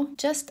well,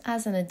 just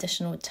as an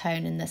additional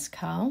tone in this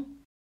curl.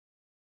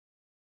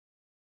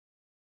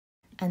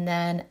 And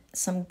then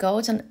some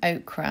golden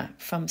ochre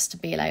from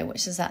Stabilo,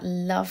 which is that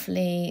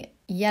lovely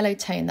yellow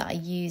tone that I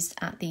used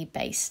at the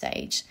base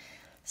stage.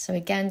 So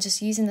again,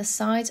 just using the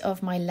side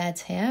of my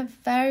lead here,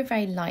 very,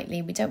 very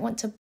lightly. We don't want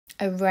to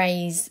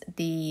erase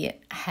the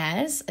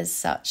hairs as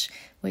such.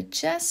 We're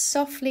just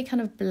softly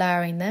kind of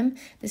blurring them.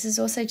 This is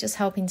also just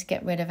helping to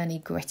get rid of any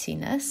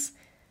grittiness.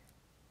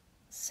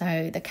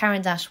 So the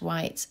Caran d'Ache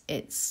white,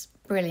 it's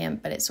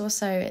brilliant, but it's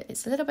a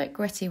little bit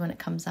gritty when it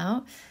comes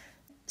out.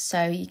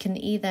 So you can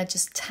either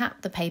just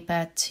tap the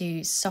paper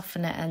to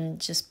soften it and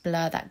just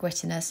blur that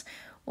grittiness,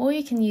 or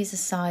you can use the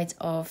side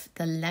of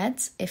the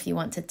lead if you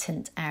want to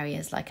tint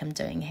areas like I'm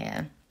doing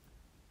here.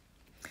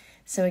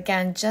 So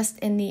again, just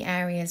in the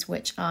areas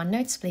which are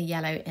noticeably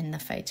yellow in the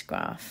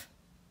photograph.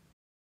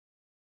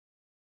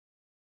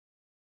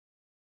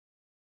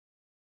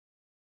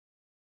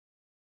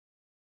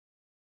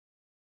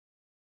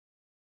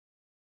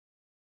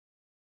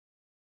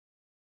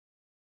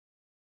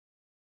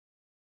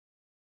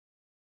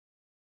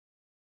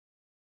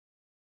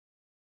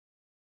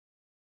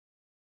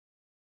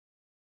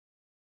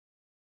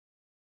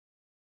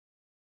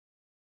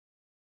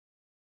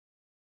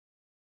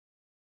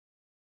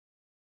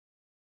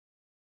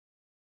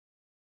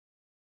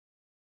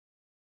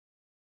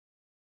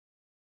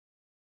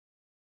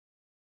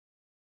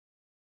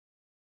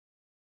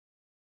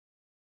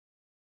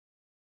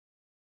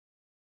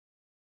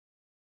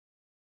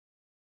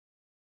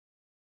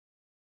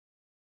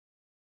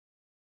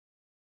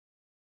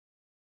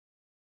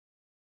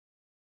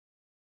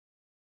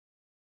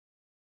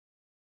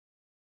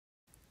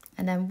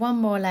 And then one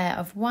more layer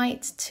of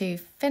white to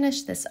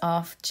finish this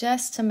off,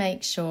 just to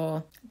make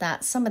sure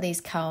that some of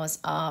these curls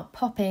are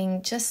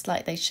popping just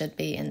like they should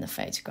be in the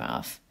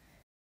photograph.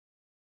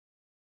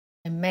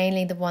 And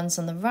mainly the ones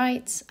on the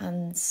right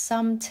and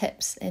some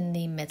tips in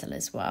the middle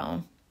as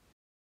well.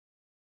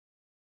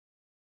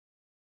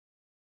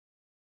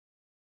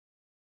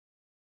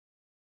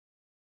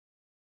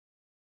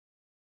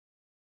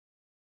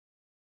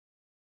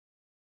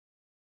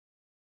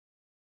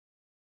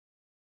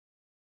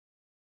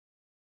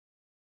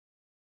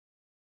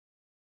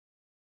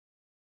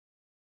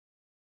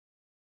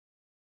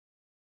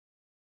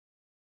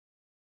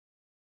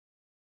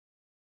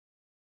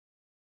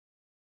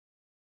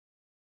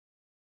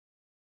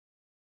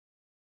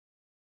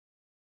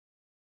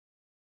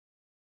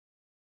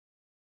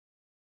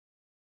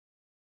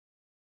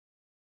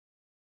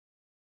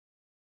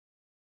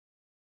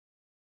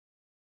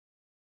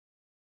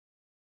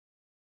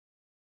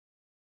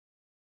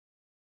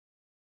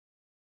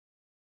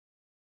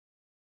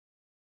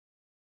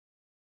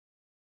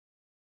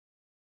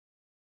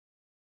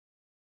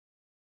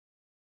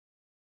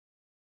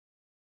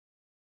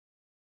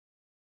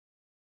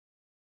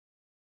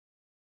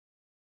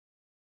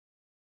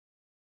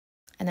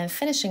 And then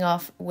finishing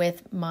off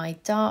with my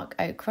dark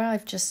ochre.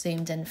 I've just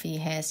zoomed in for you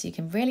here so you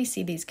can really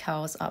see these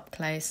curls up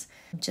close.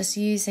 I'm just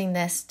using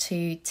this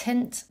to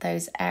tint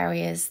those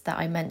areas that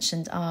I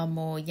mentioned are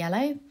more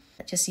yellow.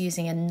 Just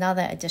using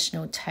another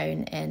additional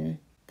tone in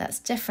that's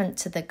different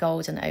to the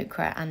golden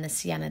ochre and the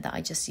sienna that I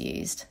just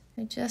used.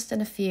 So just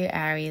in a few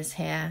areas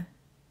here.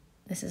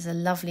 This is a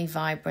lovely,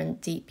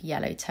 vibrant, deep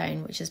yellow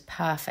tone, which is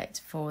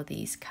perfect for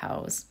these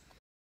curls.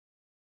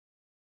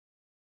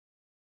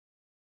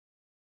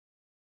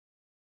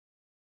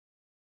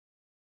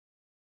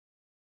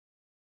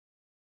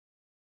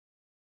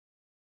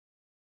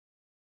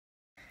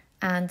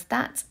 And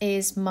that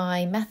is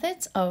my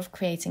method of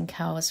creating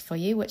curls for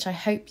you, which I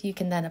hope you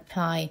can then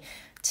apply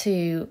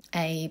to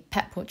a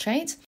pet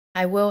portrait.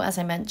 I will, as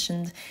I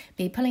mentioned,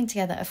 be pulling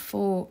together a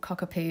full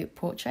cockapoo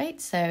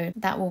portrait, so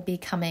that will be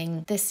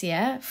coming this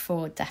year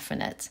for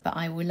definite, but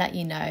I will let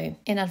you know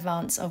in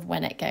advance of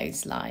when it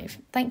goes live.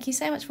 Thank you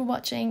so much for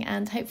watching,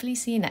 and hopefully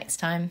see you next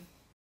time.